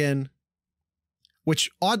Oregon,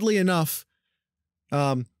 which oddly enough,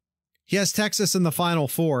 he has Texas in the Final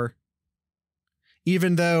Four,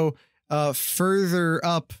 even though further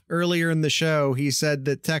up earlier in the show, he said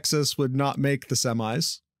that Texas would not make the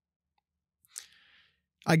semis.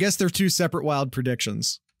 I guess they're two separate wild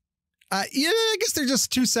predictions. I guess they're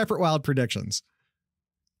just two separate wild predictions.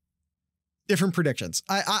 Different predictions.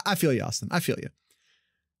 I feel you, Austin. I feel you.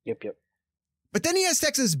 Yep. But then he has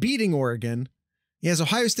Texas beating Oregon. He has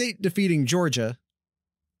Ohio State defeating Georgia.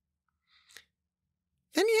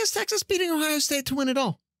 Then he has Texas beating Ohio State to win it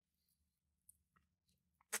all.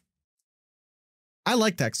 I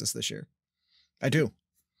like Texas this year. I do.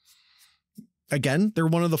 Again, they're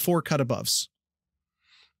one of the 4 cut aboves.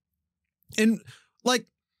 And like,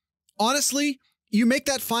 honestly, you make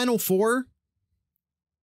that Final Four.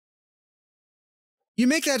 You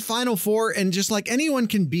make that Final Four and just like anyone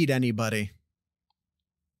can beat anybody.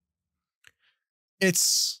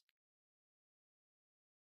 It's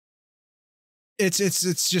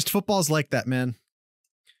just football's like that, man.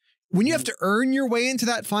 When you have to earn your way into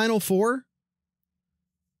that Final Four,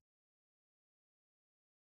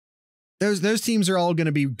 those teams are all going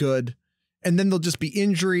to be good, and then there'll just be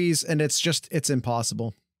injuries, and it's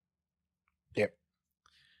impossible. Yep.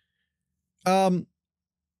 But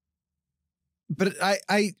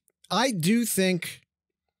I do think,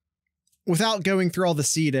 without going through all the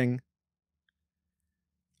seeding,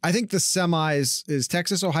 I think the semis is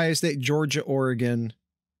Texas, Ohio State, Georgia, Oregon.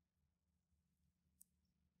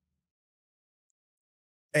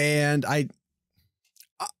 And I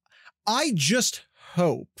just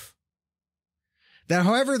hope that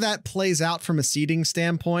however that plays out from a seeding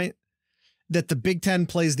standpoint, that the Big Ten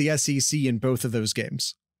plays the SEC in both of those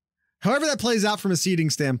games. However that plays out from a seeding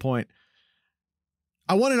standpoint,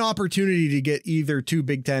 I want an opportunity to get either 2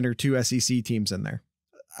 Big Ten or 2 SEC teams in there.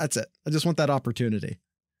 That's it. I just want that opportunity.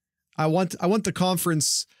 I want the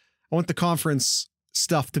conference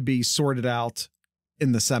stuff to be sorted out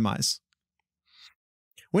in the semis.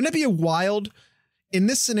 Wouldn't it be a wild in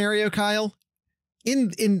this scenario, Kyle?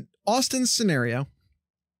 In Austin's scenario,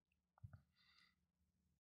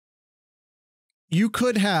 you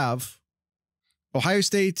could have Ohio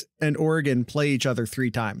State and Oregon play each other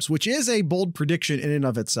 3 times, which is a bold prediction in and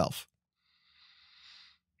of itself.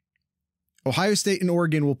 Ohio State and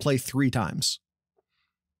Oregon will play 3 times.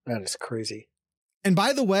 That is crazy. And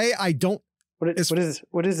by the way, I don't. What is this?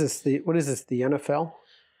 The NFL?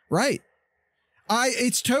 Right.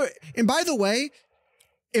 And by the way,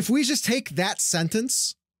 if we just take that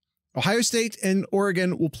sentence, Ohio State and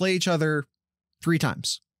Oregon will play each other 3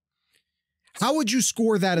 times. How would you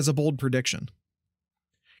score that as a bold prediction?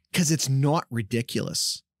 Because it's not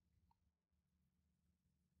ridiculous.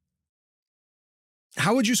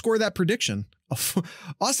 How would you score that prediction?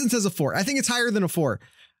 Austin says a 4. I think it's higher than a 4,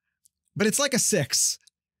 but it's like a 6,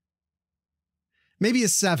 maybe a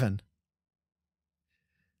 7,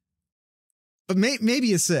 but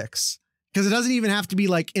maybe a 6, because it doesn't even have to be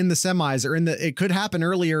like in the semis or it could happen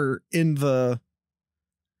earlier depending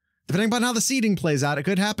upon how the seeding plays out, it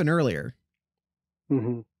could happen earlier.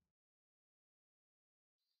 Mm-hmm.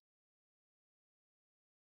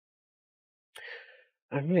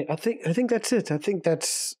 I think that's it. I think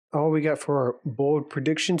that's all we got for our bold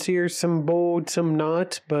predictions here. Some bold, some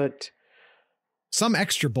not, but some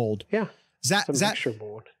extra bold. Yeah, Zach extra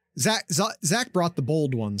bold. Zach brought the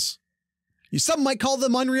bold ones. Some might call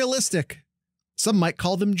them unrealistic. Some might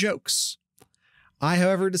call them jokes. I,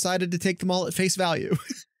 however, decided to take them all at face value.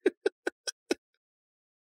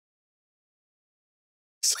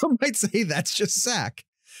 Some might say that's just Zach.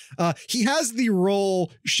 He has the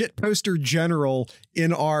role shitposter general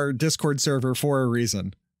in our Discord server for a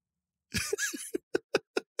reason.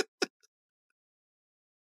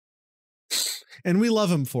 And we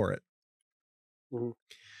love him for it. Mm-hmm.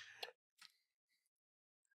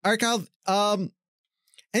 All right, Kyle.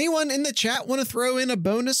 Anyone in the chat want to throw in a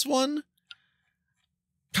bonus one?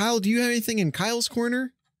 Kyle, do you have anything in Kyle's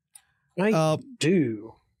corner? I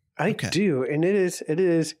do. I do. And it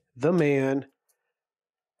is the man.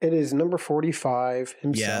 It is number 45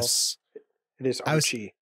 himself. Yes. It is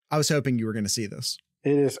Archie. I was hoping you were going to see this.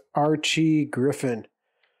 It is Archie Griffin.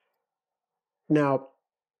 Now,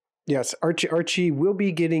 yes, Archie will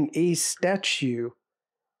be getting a statue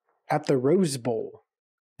at the Rose Bowl.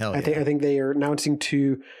 Hell yeah. I think they are announcing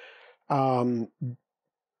to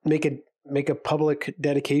make a public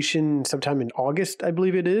dedication sometime in August, I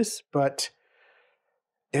believe it is. But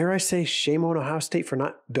dare I say, shame on Ohio State for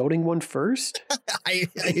not building one first? I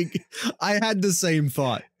had the same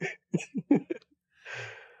thought.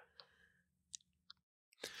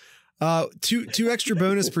 Two extra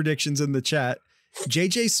bonus predictions in the chat.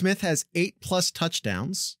 JJ Smith has 8+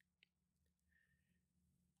 touchdowns.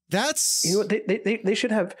 That's, you know, they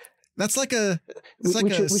should have. That's like a. It's like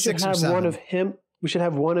we should have one of him. We should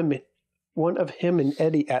have one of him and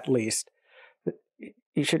Eddie at least.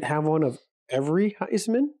 You should have one of every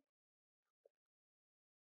Heisman.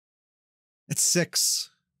 It's 6.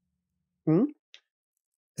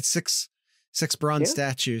 It's six bronze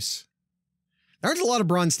statues. There's a lot of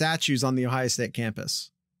bronze statues on the Ohio State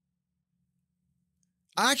campus.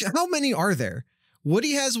 Actually, how many are there?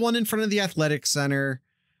 Woody has one in front of the athletic center.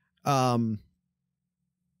 There's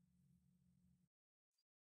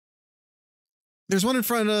one in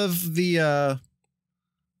front of the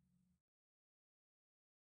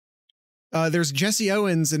there's Jesse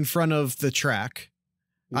Owens in front of the track.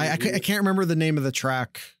 I can't remember the name of the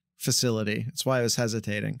track facility. That's why I was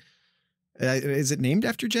hesitating. Is it named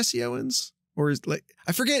after Jesse Owens? Or is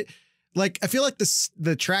I forget. I feel like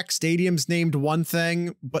the track stadium's named one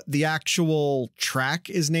thing, but the actual track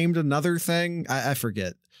is named another thing. I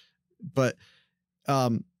forget. But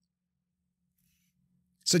so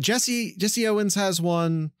Jesse Owens has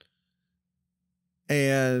one,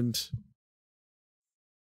 and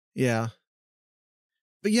yeah.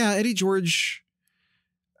 But yeah, Eddie George,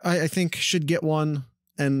 I think should get one,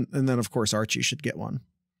 and then of course Archie should get one.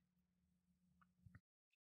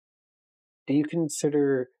 Do you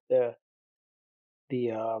consider the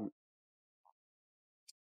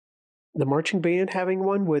marching band having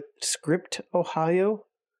one with Script, Ohio?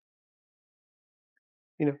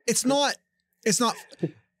 You know, it's not.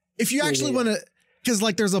 If you actually want to, because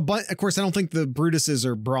there's a bunch. Of course, I don't think the Brutuses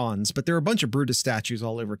are bronze, but there are a bunch of Brutus statues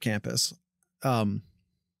all over campus.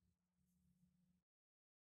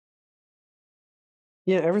 Yeah,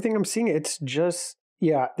 everything I'm seeing, it's just,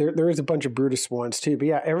 there is a bunch of Brutus ones too. But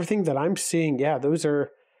yeah, everything that I'm seeing, those are,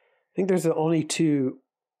 I think there's the only 2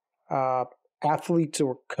 athletes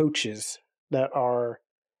or coaches that are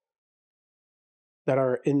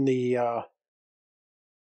in the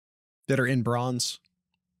that are in bronze.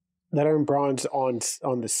 That are in bronze on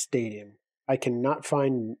the stadium. I cannot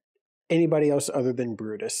find anybody else other than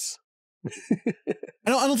Brutus. I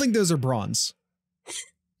don't think those are bronze.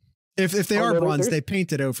 If they are bronze, they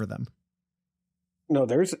painted over them. No,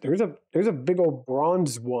 there's a big old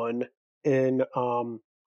bronze one in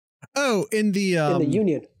in the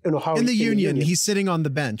Union in Ohio. In the Union, he's sitting on the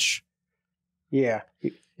bench. Yeah,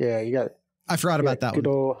 you got it. I forgot about that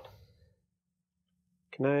one.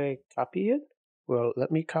 Can I copy it? Well,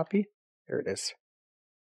 let me copy. There it is.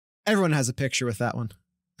 Everyone has a picture with that one.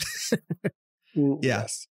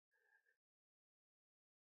 Yes.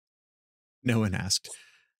 No one asked.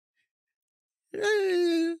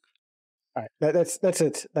 All right, that's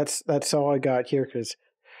it. That's all I got here, because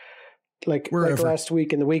like last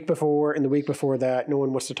week and the week before that, no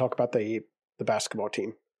one wants to talk about the basketball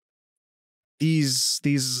team.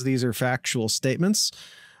 These are factual statements.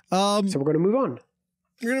 So we're going to move on.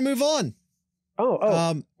 We're going to move on.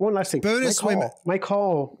 One last thing. Mike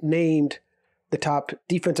Hall named the top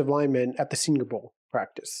defensive lineman at the Senior Bowl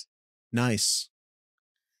practice. Nice.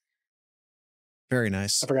 Very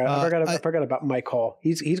nice. I forgot about Mike Hall.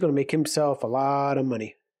 He's going to make himself a lot of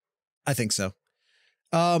money. I think so.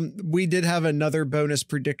 We did have another bonus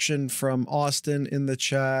prediction from Austin in the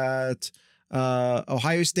chat.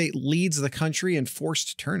 Ohio State leads the country in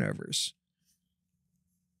forced turnovers.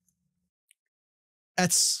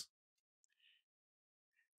 That's,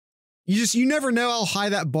 you never know how high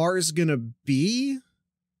that bar is going to be,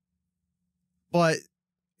 but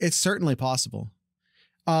it's certainly possible.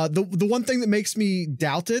 The one thing that makes me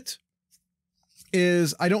doubt it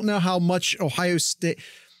is I don't know how much Ohio State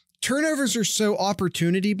turnovers are so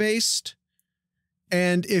opportunity based.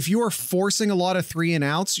 And if you are forcing a lot of 3 and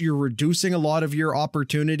outs, you're reducing a lot of your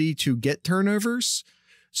opportunity to get turnovers.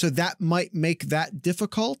 So that might make that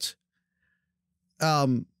difficult.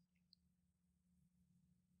 Our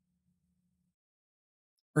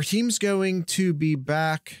team's going to be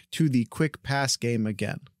back to the quick pass game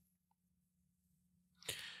again.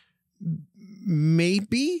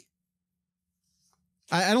 Maybe.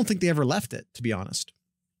 I don't think they ever left it, to be honest.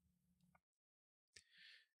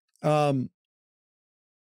 Yeah,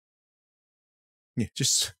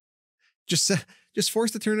 just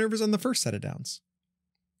force the turnovers on the first set of downs.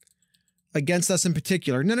 Against us in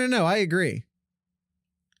particular. No, I agree.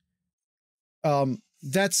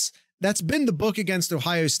 That's been the book against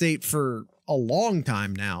Ohio State for a long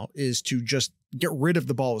time now, is to just get rid of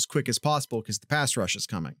the ball as quick as possible because the pass rush is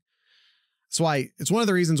coming. That's why it's one of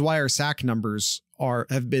the reasons why our sack numbers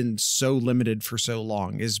have been so limited for so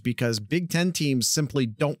long, is because Big Ten teams simply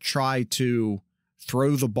don't try to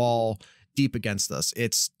throw the ball deep against us.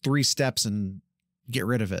 It's 3 steps and get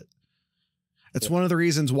rid of it. That's one of the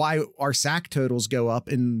reasons why our sack totals go up.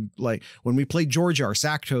 In like when we played Georgia, our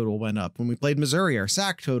sack total went up. When we played Missouri, our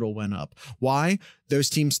sack total went up. Why? Those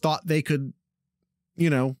teams thought they could,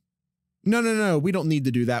 no, we don't need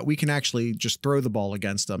to do that. We can actually just throw the ball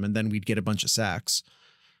against them and then we'd get a bunch of sacks.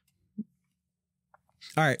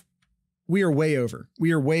 All right. We are way over.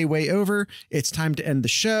 We are way over. It's time to end the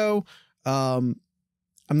show. I'm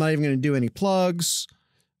not even going to do any plugs.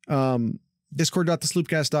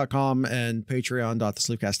 Discord.thesloopcast.com and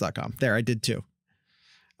patreon.thesloopcast.com. There, I did too.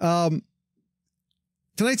 Tonight's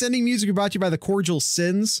ending music is brought to you by the Cordial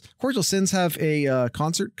Sins. Cordial Sins have a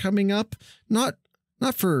concert coming up. Not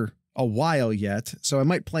for a while yet, so I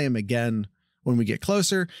might play them again when we get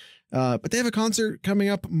closer. But they have a concert coming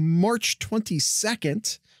up March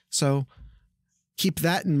 22nd, so keep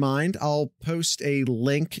that in mind. I'll post a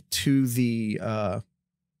link to the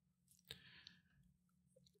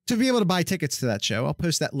to be able to buy tickets to that show. I'll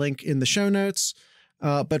post that link in the show notes.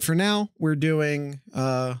 But for now, we're doing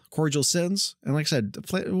Cordial Sins. And like I said,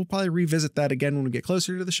 we'll probably revisit that again when we get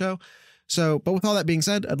closer to the show. So, but with all that being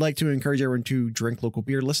said, I'd like to encourage everyone to drink local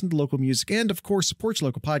beer, listen to local music, and of course, support your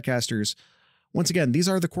local podcasters. Once again, these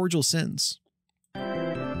are the Cordial Sins.